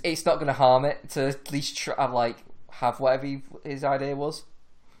 least, it's not going to harm it to at least have whatever his idea was.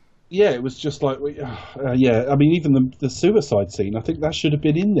 yeah, it was just like, yeah. I mean, even the suicide scene, I think that should have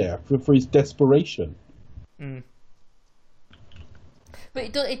been in there for his desperation. But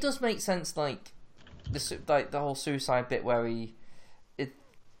it does make sense, like the whole suicide bit where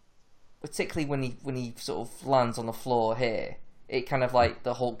particularly when he sort of lands on the floor here, it kind of like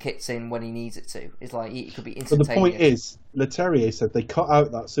the Hulk kicks in when he needs it to. It's like it could be But instantaneous. the point is, Leterrier said they cut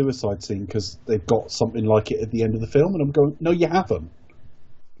out that suicide scene because they've got something like it at the end of the film, and I'm going, no, you haven't.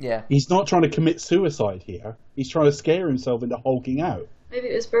 Yeah. He's not trying to commit suicide here. He's trying to scare himself into hulking out. Maybe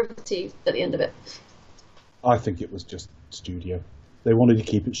it was brevity at the end of it. I think it was just studio. They wanted to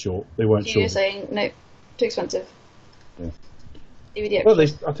keep it short. They weren't So you're sure. saying, no, too expensive. Yeah. DVD Well,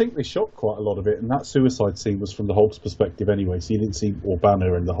 extras. I think they shot quite a lot of it, and that suicide scene was from the Hulk's perspective anyway, so you didn't see, or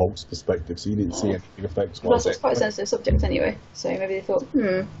Banner in the Hulk's perspective, so you didn't see anything effects-wise. Plus, it's quite a sensitive subject anyway, so maybe they thought,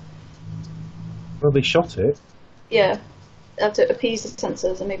 Well, they shot it. yeah, they have to appease the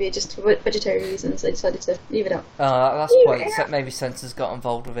censors, and maybe just for budgetary reasons they decided to leave it out. That's the point. Yeah. Maybe censors got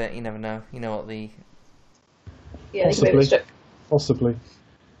involved with it. You never know. You know what the Yeah, they can maybe strip. Possibly.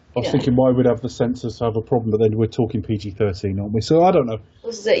 I was Yeah. thinking, why would have the censors have a problem? But then we're talking PG-13, aren't we? So I don't know.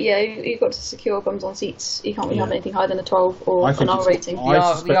 This is it, yeah, you've got to secure bums on seats. You can't really have Yeah. anything higher than a 12 or I an think R it's- rating. I they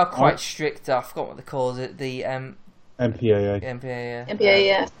are suspect- quite strict. I forgot what they call it. The MPAA. MPA. MPA,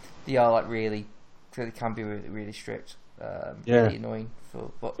 yeah. They are like really can be really, really strict. Yeah. Really annoying.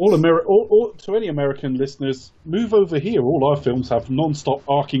 But All to any American listeners, move over here. All our films have non-stop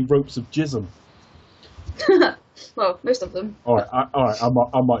arcing ropes of jism. Well, most of them. All right.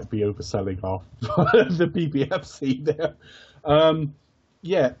 I might be overselling half the BBFC there.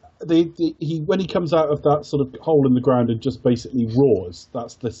 Yeah, he when he comes out of that sort of hole in the ground and just basically roars.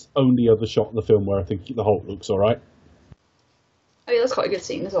 That's the only other shot in the film where I think the Hulk looks all right. Oh, yeah, that's quite a good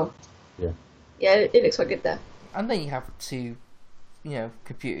scene as well. Yeah. Yeah, it looks quite good there. and then you have two,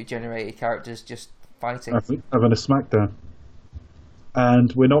 computer generated characters just fighting. Having a smackdown.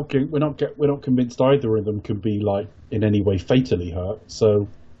 And we're not convinced either of them can be like in any way fatally hurt. So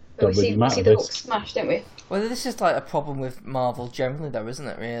But don't really we matter. see the Hulk This smash, don't we? Well, this is like a problem with Marvel generally, though, isn't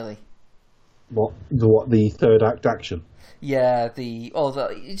it? Really? what the third act action. Yeah,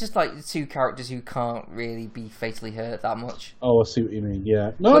 it's just like the two characters who can't really be fatally hurt that much. Oh, I see what you mean.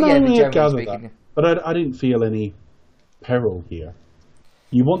 Yeah. No, But no, yeah, I generally gather speaking. that. But I didn't feel any peril here.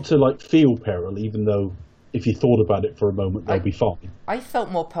 You want to like feel peril, even though if you thought about it for a moment, they'll be fine. I felt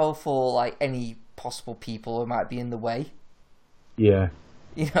more powerful, like any possible people who might be in the way. Yeah.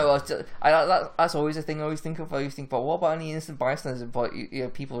 You know, that's always a thing I always think of. I always think, but what about any innocent bystanders? But you know,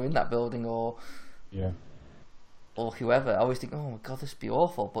 people who are in that building or whoever. I always think, oh my god, this would be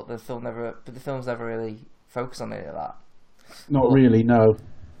awful. But the film's never really focused on any of that. Not really, no.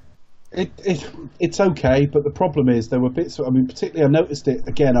 It's okay, but the problem is there were bits. I mean, particularly I noticed it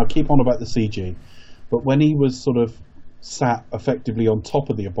again. I keep on about the CG, but when he was sort of sat effectively on top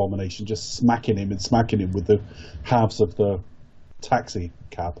of the Abomination, just smacking him with the halves of the taxi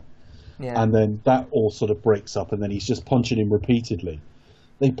cab, and then that all sort of breaks up, and then he's just punching him repeatedly.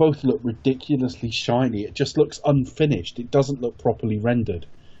 They both look ridiculously shiny. It just looks unfinished. It doesn't look properly rendered.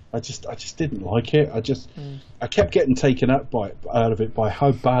 I just didn't like it. I kept getting taken out of it by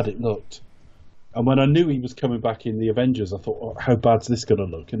how bad it looked. And when I knew he was coming back in the Avengers, I thought, oh, how bad's this going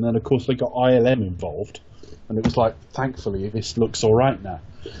to look? And then of course they got ILM involved, and it was like, thankfully this looks all right now.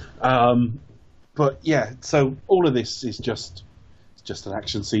 But yeah, so all of this is just an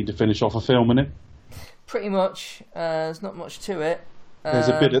action scene to finish off a film, isn't it? Pretty much. There's not much to it. There's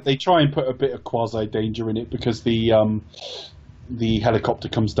a bit. They try and put a bit of quasi danger in it because the helicopter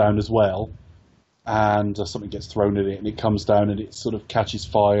comes down as well, and something gets thrown at it, and it comes down and it sort of catches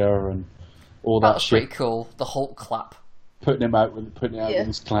fire and all that That's shit. pretty cool. The Hulk clap. Putting it out with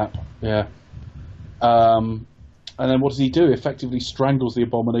his clap. Yeah. And then what does he do? Effectively strangles the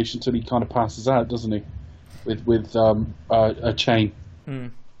Abomination until he kind of passes out, doesn't he? With a chain.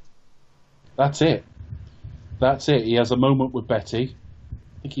 That's it. He has a moment with Betty.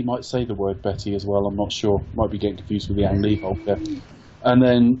 I think he might say the word Betty as well. I'm not sure. Might be getting confused with the Ang Lee Hulk there. And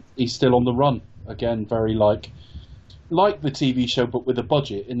then he's still on the run again. Very like the TV show, but with a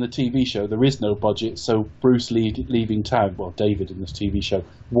budget. In the TV show, there is no budget, so Bruce leaving town. Well, David in this TV show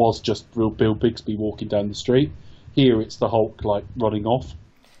was just Bill Bixby walking down the street. Here, it's the Hulk like running off,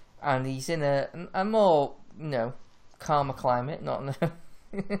 and he's in a more calmer climate. Not in a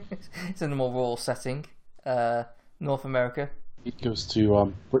it's in a more rural setting, North America. It goes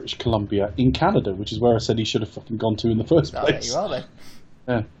to British Columbia in Canada, which is where I said he should have fucking gone to in the first place. There you are,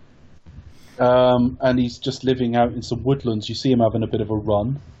 then. Yeah. And he's just living out in some woodlands. You see him having a bit of a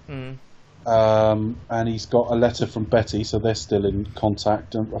run. And he's got a letter from Betty, so they're still in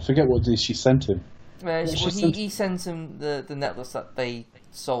contact. I forget what it is she sent him. He sends him the necklace that they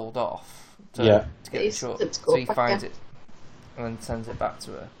sold off to get the short. So he finds it and then sends it back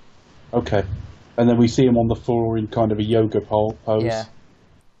to her. Okay. And then we see him on the floor in kind of a yoga pose. Yeah.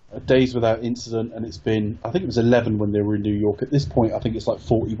 Days without incident, and it's been, I think it was 11 when they were in New York. At this point, I think it's like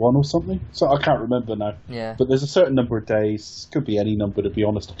 41 or something. So I can't remember now. Yeah. But there's a certain number of days, could be any number to be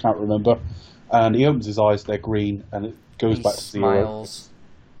honest, I can't remember. And he opens his eyes, they're green, and it goes back to zero. Smiles,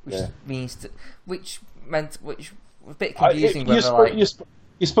 which meant was a bit confusing.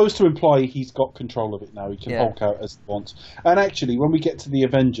 You're supposed to imply he's got control of it now. He can Hulk out as he wants. And actually, when we get to the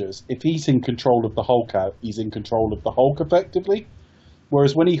Avengers, if he's in control of the Hulk out, he's in control of the Hulk effectively.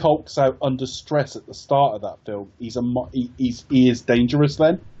 Whereas when he hulks out under stress at the start of that film, he is dangerous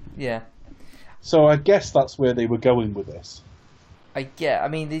then. Yeah. So I guess that's where they were going with this. I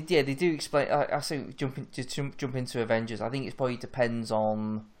mean, they do explain. I say jump into Avengers. I think it probably depends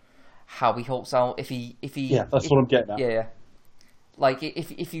on how he hulks out. If he that's what I'm getting at. Yeah. Like if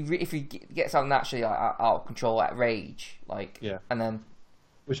he gets out naturally out of control at rage, and then.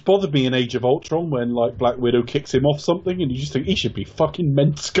 Which bothered me in Age of Ultron when like Black Widow kicks him off something, and you just think he should be fucking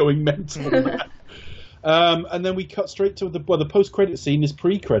going mental. And then we cut straight to the post-credit scene is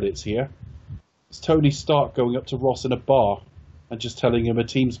pre-credits here. It's Tony Stark going up to Ross in a bar and just telling him a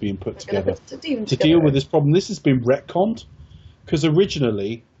team's being put together to deal with this problem. This has been retconned because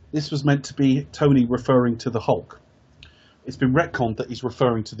originally this was meant to be Tony referring to the Hulk. It's been retconned that he's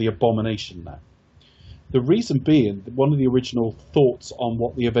referring to the Abomination now. The reason being, one of the original thoughts on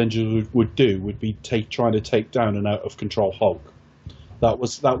what the Avengers would do would be trying to take down an out-of-control Hulk. That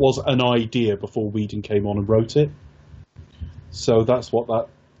was an idea before Whedon came on and wrote it. So that's what that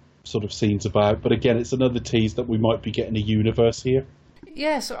sort of scene's about. But again, it's another tease that we might be getting a universe here.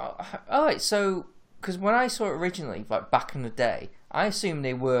 Yeah, so, alright, so, because when I saw it originally, like back in the day, I assumed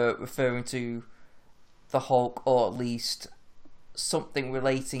they were referring to the Hulk, or at least something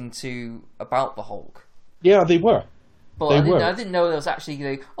relating to about the Hulk. Yeah, they were. But I didn't know there was actually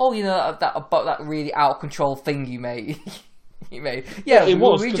that really out of control thing you made. Yeah, it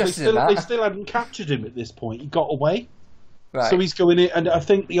was because they still hadn't captured him at this point. He got away, right. So he's going in, and I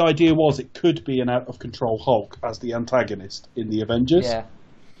think the idea was it could be an out of control Hulk as the antagonist in the Avengers. Yeah.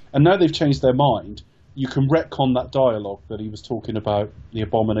 And now they've changed their mind, you can retcon that dialogue that he was talking about the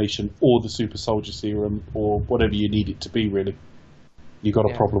Abomination or the Super Soldier Serum or whatever you need it to be, really. You got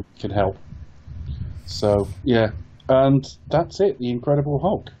a problem, you can help. So, yeah. And that's it, The Incredible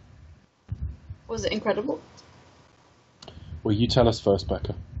Hulk. Was it incredible? Well, you tell us first,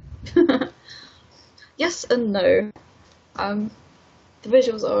 Becca. Yes and no. The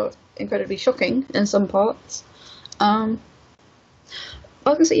visuals are incredibly shocking in some parts. I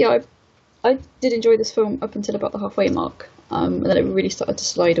was gonna say, yeah, I did enjoy this film up until about the halfway mark, and then it really started to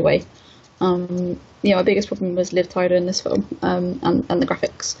slide away. Yeah, my biggest problem was Liv Tyler in this film, and the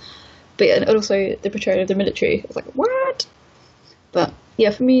graphics, but yeah, and also the portrayal of the military. I was like, what? But yeah,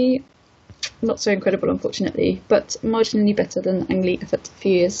 for me, not so incredible, unfortunately, but marginally better than Ang Lee effort a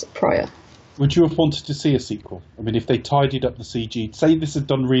few years prior. Would you have wanted to see a sequel? I mean, if they tidied up the CG, say this had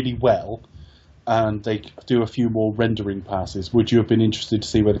done really well, and they do a few more rendering passes, would you have been interested to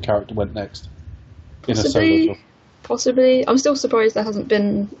see where the character went next? In a solo film? Possibly. I'm still surprised there hasn't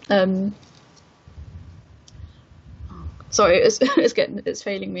been... Sorry, it's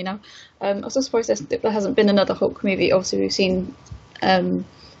failing me now. I'm still surprised there hasn't been another Hulk movie. Obviously, we've seen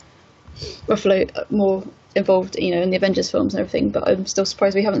Ruffalo more involved, in the Avengers films and everything, but I'm still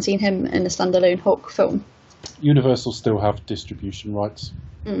surprised we haven't seen him in a standalone Hulk film. Universal still have distribution rights.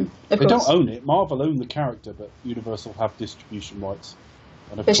 They don't own it. Marvel own the character, but Universal have distribution rights.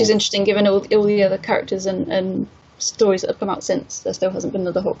 Which is interesting, given all the other characters and stories that have come out since. There still hasn't been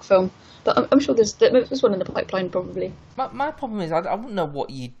another Hulk film. But I'm sure there's one in the pipeline, probably. My problem is, I wouldn't know what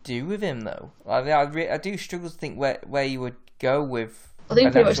you'd do with him, though. I do struggle to think where you would go with... I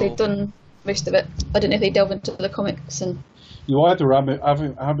think pretty much they've done most of it. I don't know if they delve into the comics. And you either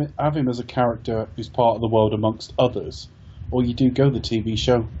have him as a character who's part of the world amongst others, or you do go the TV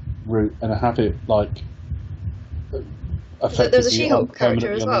show route and have it, like... There's a She-Hulk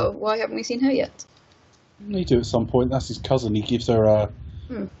character as well. Why haven't we seen her yet? They do at some point. That's his cousin. He gives her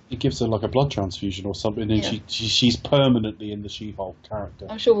like a blood transfusion or something, and she's permanently in the She-Hulk character.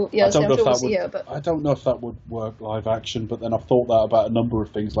 I'm sure. Yeah, I'm sure we'll see her. But I don't know if that would work live action. But then I've thought that about a number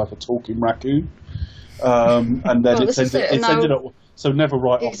of things, like a talking raccoon, and then it's ended up. So never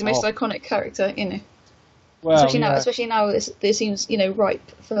right. He's the most iconic character, Well, especially now, it seems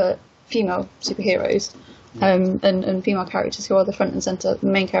ripe for female superheroes. And female characters who are the front and centre, the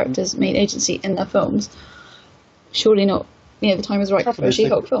main characters, main agency in their films. Surely not. The time is right for a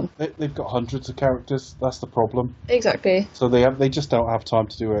She-Hulk film. They've got hundreds of characters. That's the problem. Exactly. So they just don't have time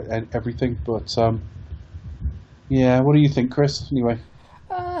to do everything. But yeah, what do you think, Chris? Anyway,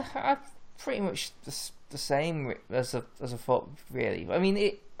 I'm pretty much the same as I thought. Really, I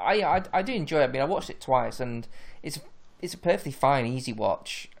mean, I do enjoy it. I mean, I watched it twice, and it's a perfectly fine, easy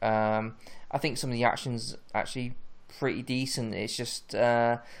watch. I think some of the action's actually pretty decent. It's just,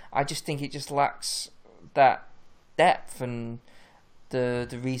 I just think it just lacks that depth and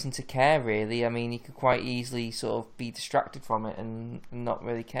the reason to care, really. I mean, you could quite easily sort of be distracted from it and not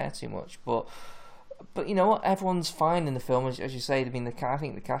really care too much. But you know what? Everyone's fine in the film, as you say. I mean, I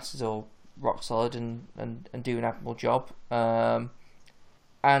think the cast is all rock solid and do an admirable job.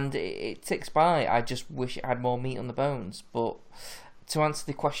 And it ticks by. I just wish it had more meat on the bones. But to answer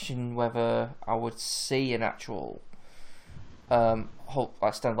the question whether I would see an actual Hulk,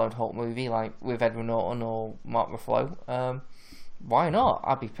 like standalone Hulk movie, like with Edward Norton or Mark Ruffalo, why not?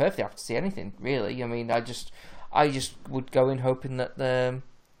 I'd be perfectly happy to see anything, really. I mean, I just would go in hoping that that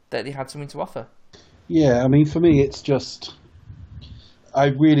they had something to offer. Yeah, I mean, for me, it's just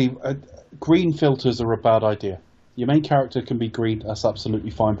green filters are a bad idea. Your main character can be green, that's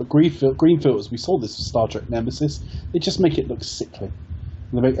absolutely fine. But green filters, we saw this with Star Trek Nemesis, they just make it look sickly.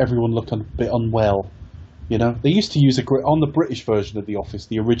 And they make everyone look a bit unwell. They used to use on the British version of The Office,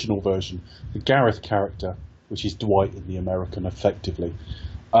 the original version, the Gareth character, which is Dwight in the American, effectively.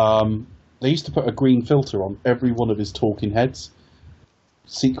 They used to put a green filter on every one of his talking heads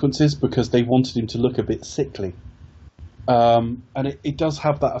sequences because they wanted him to look a bit sickly. And it does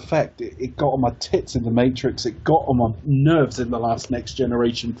have that effect. It got on my tits in The Matrix. It got on my nerves in the last Next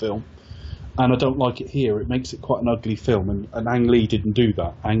Generation film. And I don't like it here. It makes it quite an ugly film. And Ang Lee didn't do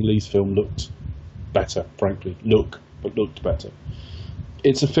that. Ang Lee's film looked better, frankly. Looked better.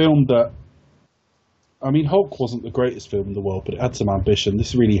 It's a film that... I mean, Hulk wasn't the greatest film in the world, but it had some ambition.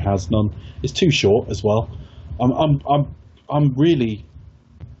 This really has none. It's too short as well. I'm really...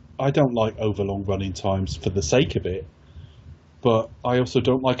 I don't like overlong running times for the sake of it. But I also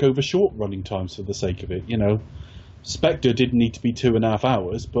don't like over short running times for the sake of it, Spectre didn't need to be 2.5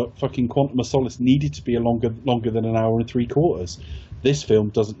 hours, but fucking Quantum of Solace needed to be longer than 1 hour and 3/4. This film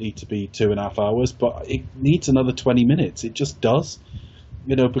doesn't need to be 2.5 hours, but it needs another 20 minutes. It just does.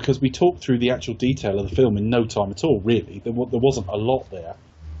 because we talked through the actual detail of the film in no time at all, really. There wasn't a lot there.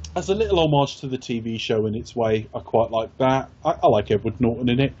 As a little homage to the TV show in its way, I quite like that. I like Edward Norton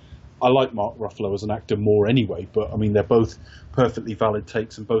in it. I like Mark Ruffalo as an actor more anyway, but I mean, they're both perfectly valid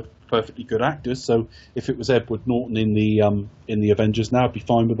takes and both perfectly good actors. So if it was Edward Norton in the Avengers now, I'd be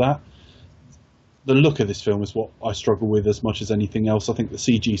fine with that. The look of this film is what I struggle with as much as anything else. I think the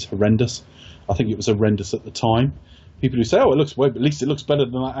CG is horrendous. I think it was horrendous at the time. People who say, "Oh, it looks way," but at least it looks better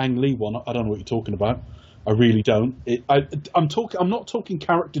than that Ang Lee one. I don't know what you're talking about. I really don't. I'm not talking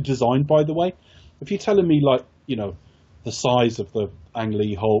character design, by the way. If you're telling me the size of the Ang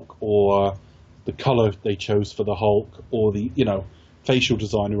Lee Hulk or the color they chose for the Hulk or the facial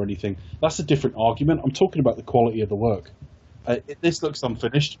design or anything, that's a different argument. I'm talking about the quality of the work. This looks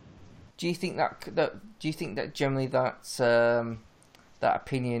unfinished. Do you think that generally that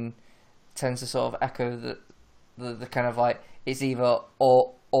opinion tends to sort of echo the kind of like it's either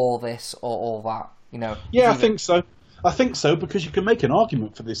all this or all that? Yeah, I think so. I think so because you can make an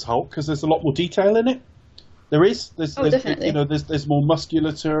argument for this Hulk because there's a lot more detail in it. There's definitely. There's more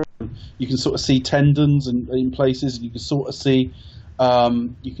musculature. You can sort of see tendons in places. You can sort of see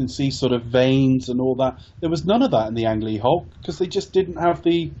sort of veins and all that. There was none of that in the Ang Lee Hulk because they just didn't have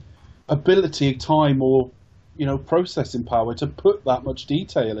the ability, time, or processing power to put that much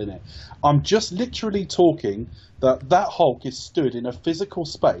detail in it. I'm just literally talking that Hulk is stood in a physical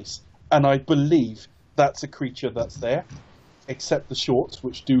space, and I believe that's a creature that's there, except the shorts,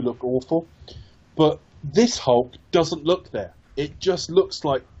 which do look awful. But this Hulk doesn't look there. It just looks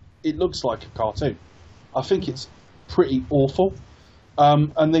like a cartoon. I think it's pretty awful,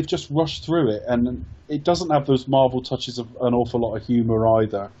 and they've just rushed through it, and it doesn't have those Marvel touches of an awful lot of humour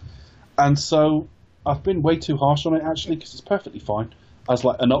either. And so I've been way too harsh on it, actually, because it's perfectly fine as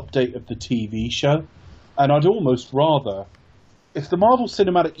like an update of the TV show. And I'd almost rather, if the Marvel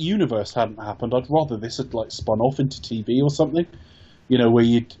Cinematic Universe hadn't happened, I'd rather this had like spun off into TV or something. Where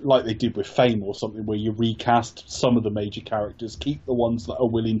you, like they did with Fame or something, where you recast some of the major characters, keep the ones that are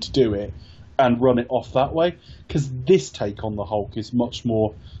willing to do it, and run it off that way. Because this take on the Hulk is much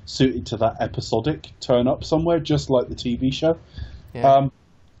more suited to that episodic turn up somewhere, just like the TV show. Yeah.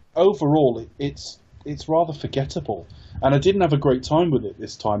 Overall, it's rather forgettable, and I didn't have a great time with it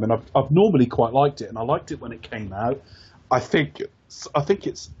this time. And I've normally quite liked it, and I liked it when it came out. I think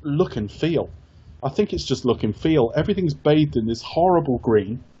it's look and feel. I think it's just look and feel. Everything's bathed in this horrible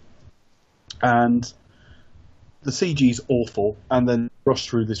green, and the CG's awful, and then rush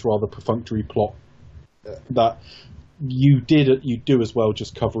through this rather perfunctory plot that you do as well,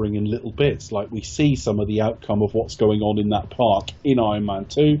 just covering in little bits. Like we see some of the outcome of what's going on in that park in Iron Man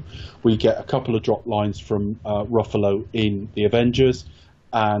 2. We get a couple of drop lines from Ruffalo in the Avengers,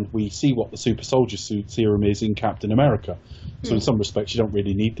 and we see what the super soldier suit serum is in Captain America. So in some respects, you don't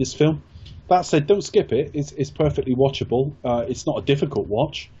really need this film. That said, don't skip it. It's perfectly watchable. It's not a difficult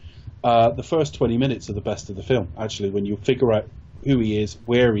watch. The first 20 minutes are the best of the film, actually, when you figure out who he is,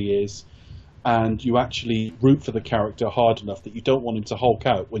 where he is, and you actually root for the character hard enough that you don't want him to Hulk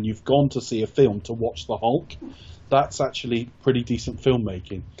out when you've gone to see a film to watch the Hulk. That's actually pretty decent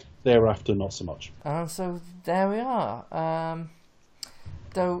filmmaking. Thereafter, not so much. And so there we are.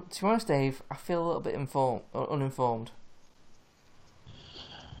 Though, to be honest, Dave, I feel a little bit uninformed.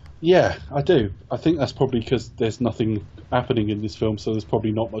 Yeah, I do. I think that's probably because there's nothing happening in this film, so there's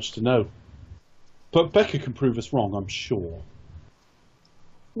probably not much to know. But Becca can prove us wrong, I'm sure.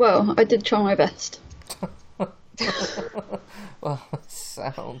 Well, I did try my best. Well,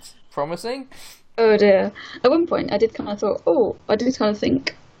 sounds promising. Oh dear. At one point, I did kind of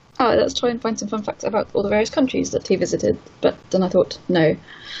think, let's try and find some fun facts about all the various countries that he visited. But then I thought, no.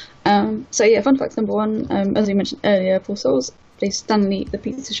 So yeah, fun fact number one, as we mentioned earlier, Paul Soles plays Stanley the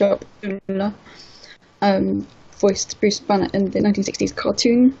Pizza Shop owner, voiced Bruce Banner in the 1960s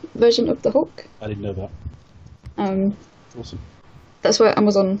cartoon version of the Hulk. I didn't know that. Awesome. That's where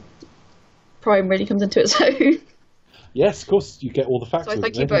Amazon Prime really comes into its own. Yes, of course, you get all the facts. So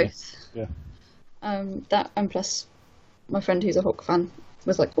thank you both. Yeah. That, and plus, my friend who's a Hulk fan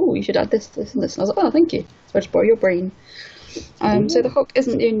was like, "Oh, you should add this, this, and this." And I was like, "Oh, thank you." So I just borrow your brain. So the Hulk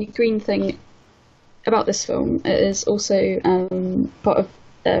isn't the only green thing about this film. It is also part of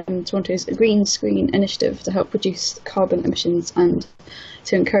Toronto's Green Screen initiative to help reduce carbon emissions and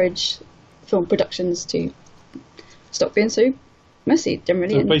to encourage film productions to stop being so messy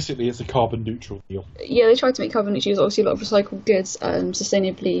generally. So basically, it's a carbon neutral deal. Yeah, they try to make carbon neutral. There's obviously a lot of recycled goods,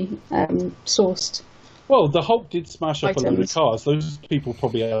 sustainably sourced. Well, the Hulk did smash up items. a load of cars. Those people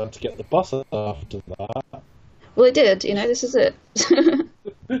probably had to get the bus after that. Well, they did. This is it.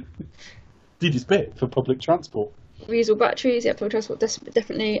 Did his bit for public transport. reusable batteries, yeah, public transport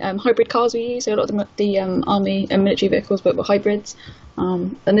definitely. Hybrid cars we use, so a lot of the army and military vehicles, but were hybrids.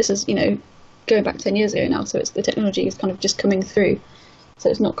 And this is, going back 10 years ago now, so the technology is kind of just coming through. So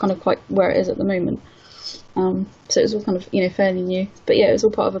it's not kind of quite where it is at the moment. So it's all kind of, fairly new. But yeah, it was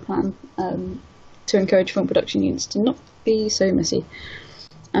all part of a plan to encourage film production units to not be so messy.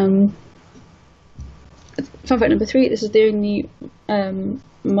 Fun fact number 3, this is the only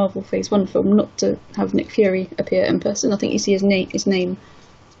Marvel Phase 1 film not to have Nick Fury appear in person. I think you see his name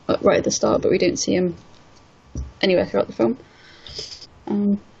right at the start, but we don't see him anywhere throughout the film.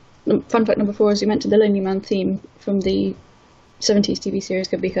 Fun fact number 4, as you mentioned, the Lonely Man theme from the 70s TV series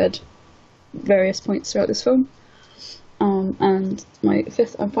can be heard various points throughout this film. And my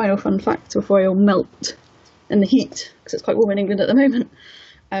 5th and final fun fact before I all melt in the heat, because it's quite warm in England at the moment.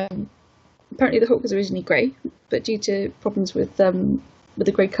 Apparently the Hulk was originally grey, but due to problems with the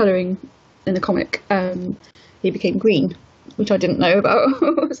grey colouring in the comic, he became green, which I didn't know about.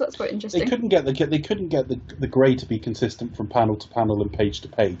 So that's quite interesting. They couldn't get the grey to be consistent from panel to panel and page to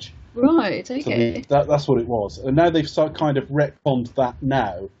page. Right. Okay. So that's what it was, and now they've kind of retconned that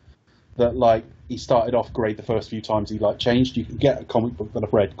now. That he started off grey the first few times he changed. You can get a comic book that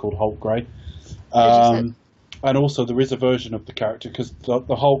I've read called Hulk Grey. And also there is a version of the character, because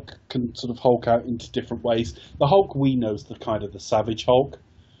the Hulk can sort of Hulk out into different ways. The Hulk we know is the kind of the savage Hulk,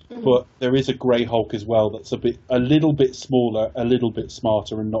 but there is a grey Hulk as well that's a little bit smaller, a little bit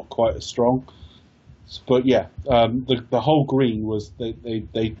smarter, and not quite as strong. But yeah, the whole green was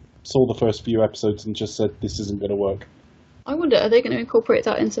they saw the first few episodes and just said this isn't going to work. I wonder, are they going to incorporate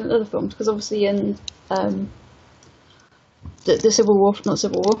that into other films? Because obviously in the Civil War, not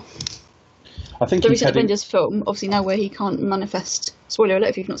Civil War, I think the recent Avengers film, obviously now where he can't manifest, spoiler alert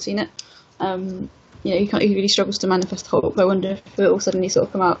if you've not seen it, he really struggles to manifest Hulk. I wonder if it will suddenly sort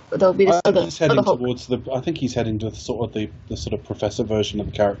of come out, there'll be this other Hulk. I think he's heading to the sort of professor version of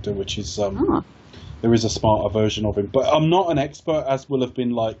the character, which is there is a smarter version of him. But I'm not an expert, as will have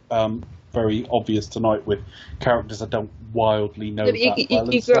been very obvious tonight with characters I don't wildly know.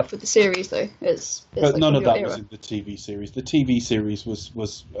 You grew up with the series though. But none of that was in the TV series. The TV series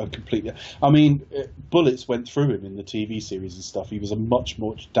was a completely. I mean, bullets went through him in the TV series and stuff. He was a much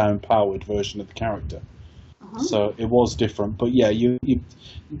down-powered version of the character, so it was different. But yeah,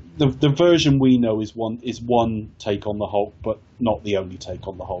 the version we know is one take on the Hulk, but not the only take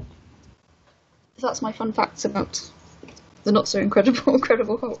on the Hulk. So that's my fun facts about the not so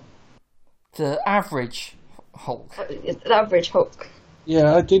incredible Hulk. The average Hulk. The average Hulk.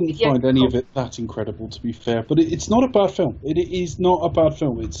 Yeah, I didn't find any of it that incredible, to be fair. But it's not a bad film. It is not a bad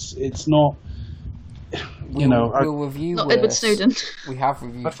film. It's not. We'll review not worse. Edward Snowden. We have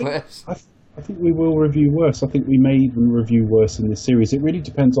reviewed worse. I think we will review worse. I think we may even review worse in this series. It really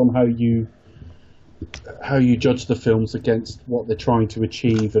depends on how you judge the films against what they're trying to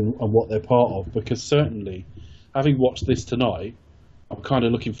achieve and what they're part of. Because certainly, having watched this tonight, I'm kind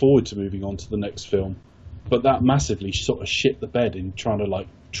of looking forward to moving on to the next film, but that massively sort of shit the bed in trying to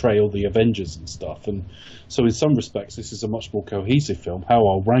trail the Avengers and stuff. And so in some respects, this is a much more cohesive film. How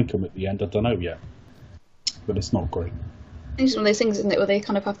I'll rank them at the end, I don't know yet, but it's not great. It's one of those things, isn't it, where they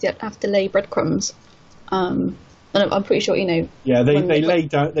kind of have to lay breadcrumbs. And I'm pretty sure, Yeah, they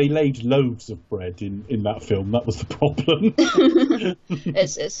laid loaves of bread in that film. That was the problem.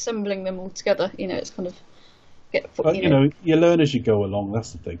 It's assembling them all together. It's kind of. You learn as you go along.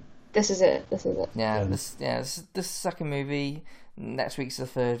 That's the thing. This is it. Yeah, this is the second movie. Next week's the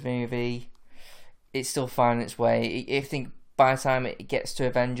third movie. It's still finding its way. I think by the time it gets to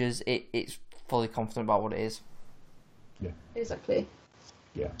Avengers, it's fully confident about what it is. Yeah. Exactly.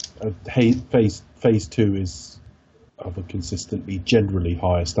 Yeah. Phase 2 is of a consistently, generally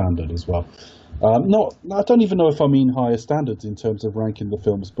higher standard as well. I don't even know if I mean higher standards in terms of ranking the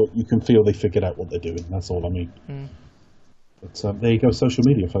films, but you can feel they figured out what they're doing. That's all I mean. But there you go, social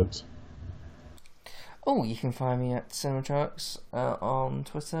media, folks. Oh, you can find me at Cinematronics on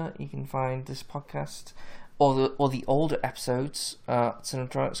Twitter. You can find this podcast or the older episodes at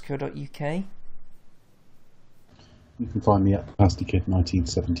cinematronics.co.uk. You can find me at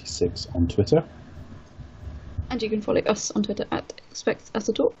PastyKid1976 on Twitter. And you can follow us on Twitter at Expect Us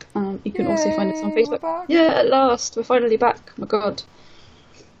to Talk. You can also find us on Facebook. Yeah, at last, we're finally back. Oh my God.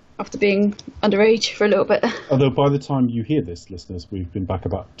 After being underage for a little bit. Although by the time you hear this, listeners, we've been back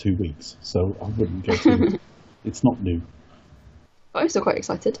about 2 weeks, so I wouldn't go too. It's not new. I'm still quite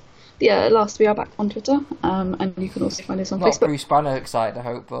excited. But yeah, at last we are back on Twitter, and you can also find us on not Facebook. Bruce Banner excited, I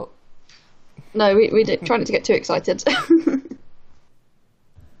hope, but no, we did try not to get too excited.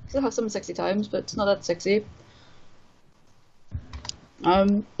 Still have some sexy times, but it's not that sexy.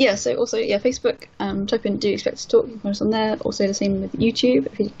 So also, Facebook, type in Do Expect Us to Talk, you can find us on there. Also the same with YouTube.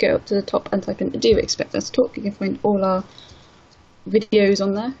 If you go up to the top and type in Do Expect Us to Talk, you can find all our videos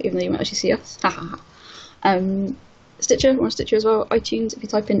on there, even though you won't actually see us. Stitcher, we're on Stitcher as well. iTunes, if you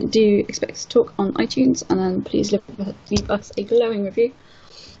type in Do Expect Us to Talk on iTunes, and then please leave us a glowing review.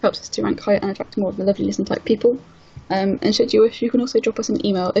 Helps us to rank higher and attract more of the lovely listen type people. And should you wish, you can also drop us an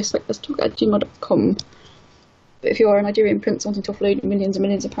email, expectustalk@gmail.com. But if you are a Nigerian prince wanting to offload millions and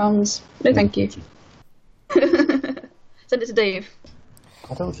millions of pounds, no thank you. Send it to Dave.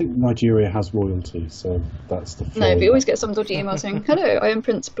 I don't think Nigeria has royalty, so that's the. No, but you always get some dodgy email saying, "Hello, I am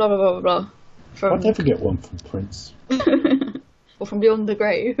Prince blah blah blah blah blah." I never get one from Prince. Or from beyond the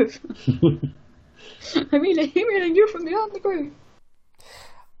grave. Amelia, you're from beyond the grave.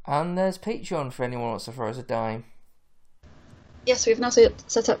 And there's Patreon for anyone who wants to throw us a dime. Yes, we've now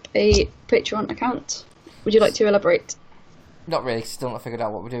set up a Patreon account. Would you like to elaborate? Not really, 'cause still not figured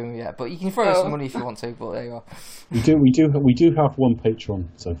out what we're doing yet. But you can throw us some money if you want to. But there you are. We do have one Patreon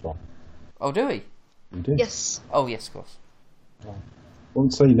so far. Oh, do we? We do. Yes. Oh, yes, of course. I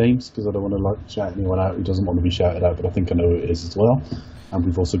won't say names because I don't want to shout anyone out who doesn't want to be shouted out, but I think I know who it is as well. And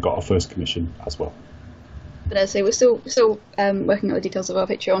we've also got our first commission as well. But as I say, we're still working out the details of our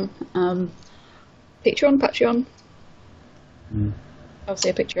Patreon. Patreon. I'll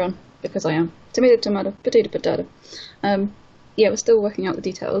say Patreon because I am. Tomato, potato. We're still working out the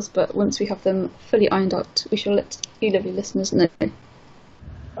details, but once we have them fully ironed out, we shall let you lovely listeners know.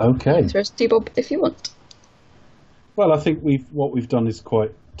 Okay. Throw us to Bob if you want. Well, I think what we've done is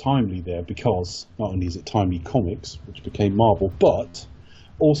quite timely there, because not only is it timely comics, which became Marvel, but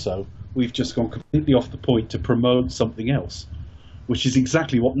also we've just gone completely off the point to promote something else, which is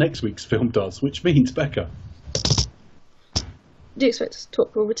exactly what next week's film does, which means, Becca, Do Expect Us to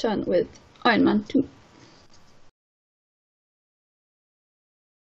Talk will return with Iron Man 2.